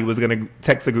somebody was gonna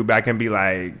text the group back and be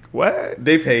like, "What?"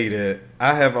 They paid it.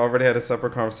 I have already had a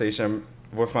separate conversation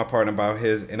with my partner about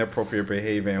his inappropriate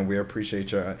behavior, and we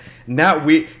appreciate your. Not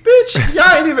we, bitch.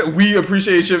 Y'all ain't even. We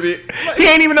appreciate your. Like, he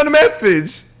ain't even on the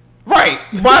message. Right?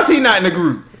 Why is he not in the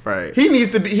group? Right. He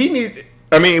needs to be. He needs.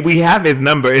 I mean, we have his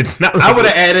number. It's not. Like I would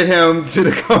have added him to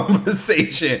the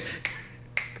conversation.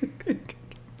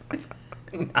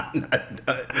 I'm not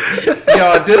done.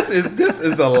 Y'all, this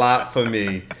is a lot for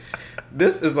me.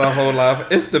 This is a whole lot.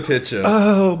 It's the picture.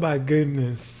 Oh my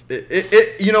goodness.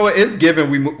 You know what? It's given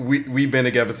we've been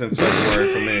together since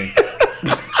February for me.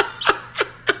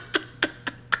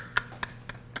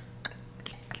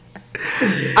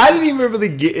 I didn't even really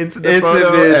get into the It's photo.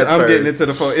 a bitch. at I'm first. getting into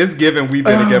the photo. It's given we've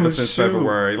been together since shoot.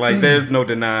 February. Like, there's no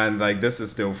denying. Like, this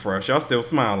is still fresh. Y'all still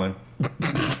smiling.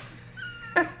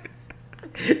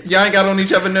 Y'all ain't got on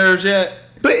each other's nerves yet.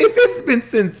 But if it's been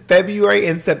since February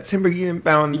and September, you didn't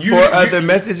found four other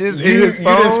messages in his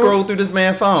phone. You didn't scroll through this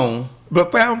man's phone.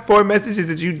 But found 4 messages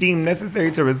that you deemed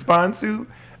necessary to respond to.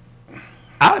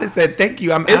 I would have said, thank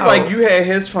you, I'm It's out. like you had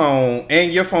his phone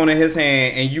and your phone in his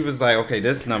hand, and you was like, okay,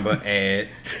 this number add,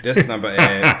 this number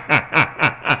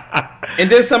add. And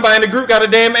then somebody in the group got a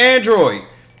damn Android.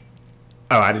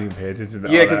 Oh, I didn't even pay attention to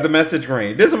Yeah, all because that. the message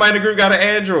green. Then somebody in the group got an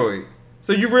Android.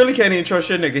 So you really can't even trust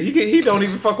your nigga. He don't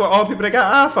even fuck with all people that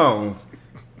got iPhones.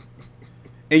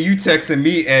 And you texting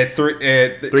me at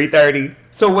 3:30.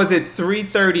 So was it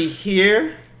 3:30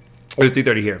 here? It was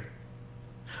 3:30 here.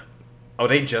 Oh,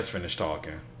 they just finished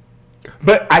talking.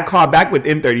 But I called back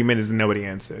within 30 minutes and nobody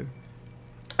answered.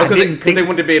 Because they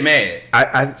went to bed mad.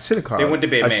 I should have called. They went to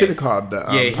bed I mad. should have called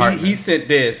the he sent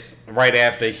this right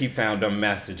after he found them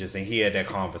messages and he had that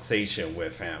conversation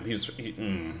with him. He was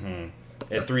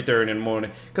at 3:30 in the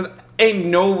morning. Because ain't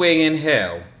no way in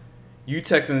hell you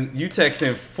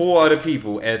texting 4 other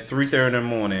people at 3:30 in the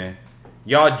morning.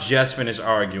 Y'all just finished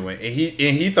arguing and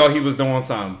he thought he was doing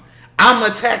something. I'ma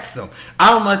text him.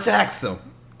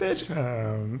 Bitch.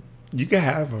 You can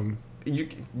have them. You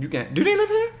can. Do they live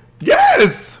here?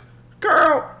 Yes,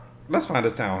 Girl, let's find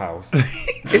this townhouse.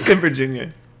 it's in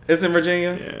Virginia. It's in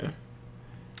Virginia? Yeah.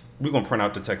 We're going to print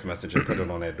out the text message and put it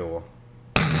on that door.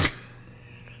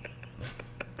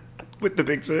 With the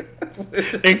picture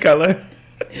in color.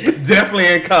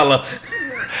 Definitely in color.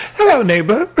 Hello,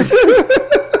 neighbor.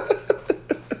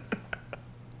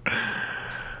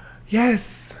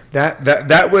 Yes,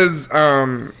 that was.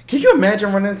 Can you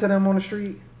imagine running into them on the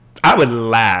street? I would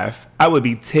laugh. I would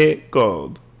be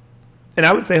tickled, and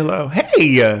I would say hello.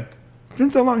 Hey, it's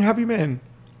been so long. How have you been?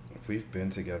 We've been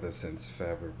together since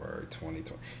February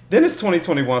 2020. Then it's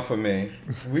 2021 for me.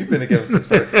 We've been together since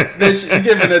February. Bitch, you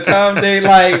giving a time date.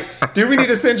 Like, do we need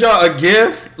to send y'all a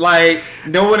gift? Like,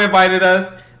 no one invited us.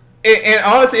 And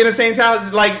honestly, in the same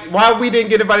time, like, why we didn't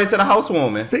get invited to the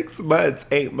housewarming? 6 months,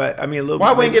 8 months. I mean, a little.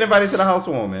 Why bit we didn't get invited to the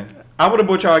housewarming? I would have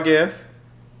bought y'all a gift.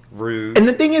 Rude. And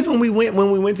the thing is, when we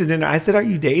went to dinner, I said, "Are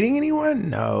you dating anyone?"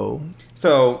 No.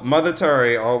 So, Mother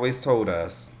Terry always told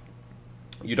us,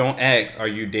 you don't ask, are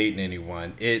you dating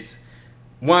anyone? It's,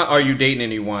 one, are you dating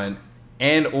anyone?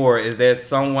 And or is there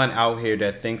someone out here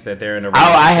that thinks that they're in a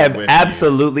relationship I have with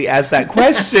absolutely asked that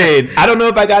question. I don't know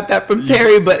if I got that from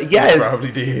Terry, but yes. You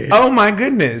probably did. Oh my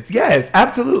goodness. Yes,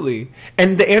 absolutely.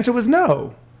 And the answer was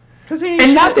no.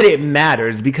 And Not that it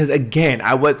matters, because again,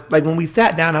 I was like, when we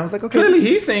sat down, I was like, okay. Clearly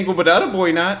he's single, but the other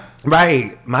boy not.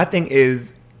 Right. My thing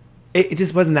is, it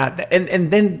just was not that. And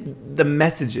then the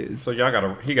messages. So he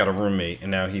got a roommate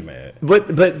and now he mad. But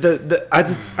I'm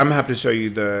gonna have to show you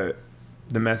the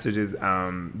messages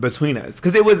between us,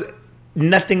 because it was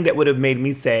nothing that would have made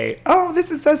me say, "Oh, this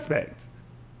is suspect."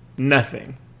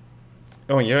 Nothing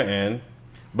On your end.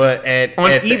 But at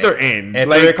either end. At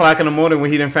Like, 3:00 in the morning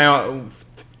when he done found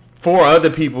 4 other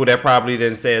people that probably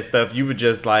didn't say stuff, you were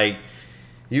just like,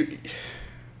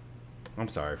 I'm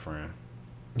sorry, friend.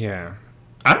 yeah.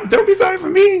 Don't be sorry for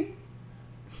me.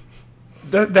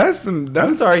 That's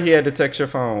I'm sorry he had to text your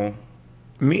phone.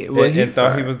 Me. Well, and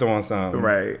thought he was doing something.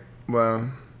 right.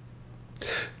 Well,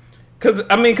 Cause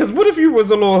what if you was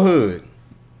a little hood?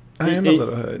 I am a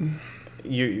little hood.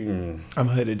 I'm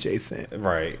hood adjacent.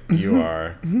 Right, you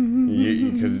are.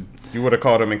 You would have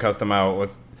called him and cussed him out.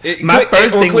 My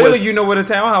first thing clearly was, you know where the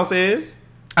townhouse is.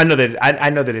 I know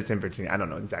that it's in Virginia. I don't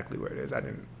know exactly where it is. I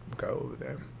didn't go over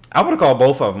there. I would have called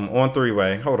both of them on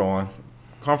 3-way. Hold on,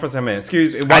 conference him in.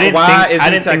 Excuse me. Why is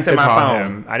he texting my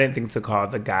phone? I didn't think to call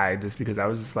the guy just because I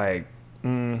was just like,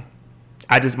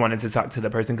 I just wanted to talk to the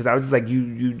person because I was just like,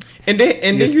 you. And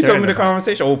then you told me the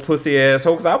conversation, old pussy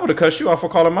asshole, because I would have cussed you off for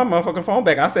calling my motherfucking phone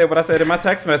back. I said what I said in my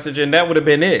text message, and that would have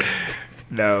been it.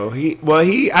 No,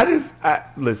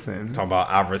 listen. Talking about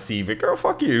I receive it, girl.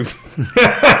 Fuck you.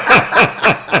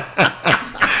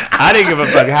 I didn't give a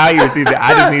fuck how you received it.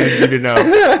 I just needed you to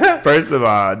know. First of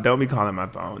all, don't be calling my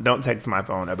phone. Don't text my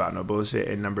phone about no bullshit.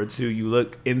 And number 2, you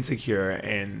look insecure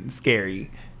and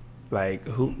scary. Like,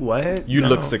 who? What? You No.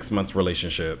 look 6 months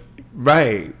relationship.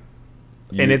 Right.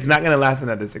 And it's not gonna last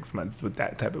another 6 months with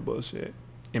that type of bullshit.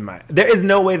 There is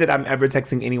no way that I'm ever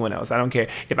texting anyone else. I don't care.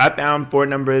 If I found 4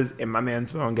 numbers in my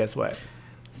man's phone, guess what?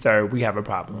 Sir, we have a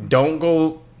problem. Don't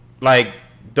go, like,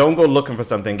 don't go looking for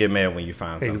something and get mad when you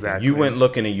find something. Exactly. You went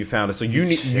looking and you found it. So you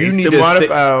need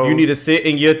the to sit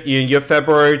in your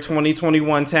February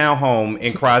 2021 townhome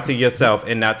and cry to yourself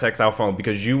and not text our phone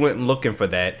because you went looking for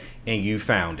that and you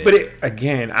found it. But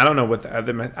again, I don't know what the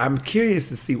other. I'm curious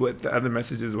to see what the other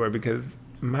messages were because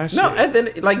my shit. No, and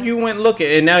then like you went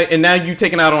looking and now you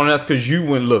taking out on us because you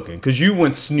went looking because you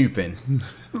went snooping.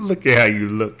 Look at how you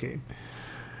looking.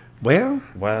 Well,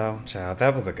 child,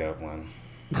 that was a good one.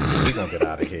 We're gonna get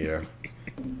out of here.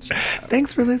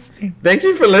 thanks for listening. Thank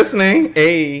you for listening.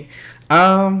 Hey,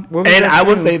 And I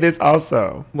will say this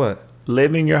also. What?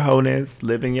 Live in your wholeness,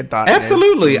 live in your thought.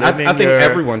 Absolutely. I think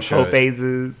everyone should. Hoe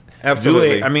phases. Absolutely.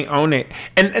 Do it. I mean, own it.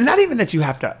 And not even that you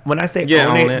have to. When I say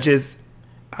own it, just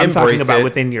I'm embrace talking about it.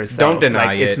 within yourself. Don't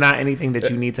deny it. It's not anything that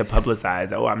you need to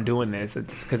publicize. Oh, I'm doing this.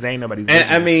 It's because ain't nobody's.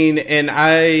 And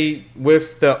I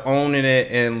with the owning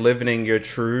it and living in your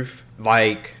truth,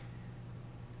 like,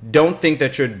 don't think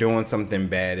that you're doing something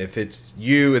bad. If it's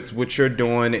you, it's what you're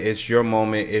doing. It's your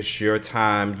moment. It's your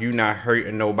time. You're not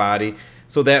hurting nobody.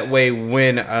 So that way,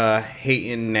 when a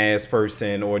hating ass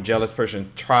person or jealous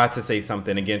person try to say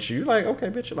something against you, you're like, okay,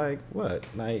 bitch, like, what?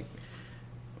 Like,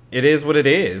 it is what it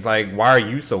is. Like, why are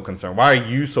you so concerned? Why are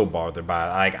you so bothered by it?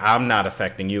 Like, I'm not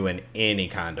affecting you in any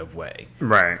kind of way.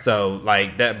 Right. So,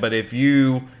 like, that, but if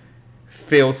you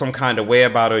feel some kind of way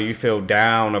about it or you feel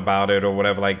down about it or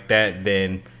whatever like that,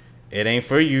 then it ain't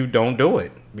for you. Don't do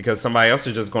it because somebody else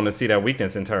is just going to see that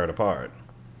weakness and tear it apart.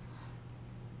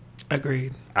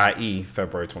 Agreed. I.e.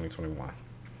 February 2021.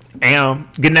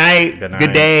 Good night.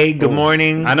 Good day. Good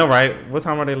morning. I know, right? What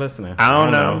time are they listening? I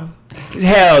don't know.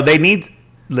 Hell, they need to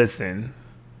listen.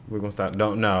 We're going to stop.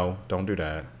 Don't do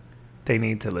that. They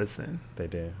need to listen. They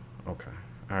did. Okay.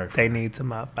 All right. They need to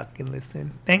motherfucking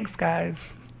listen. Thanks,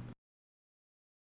 guys.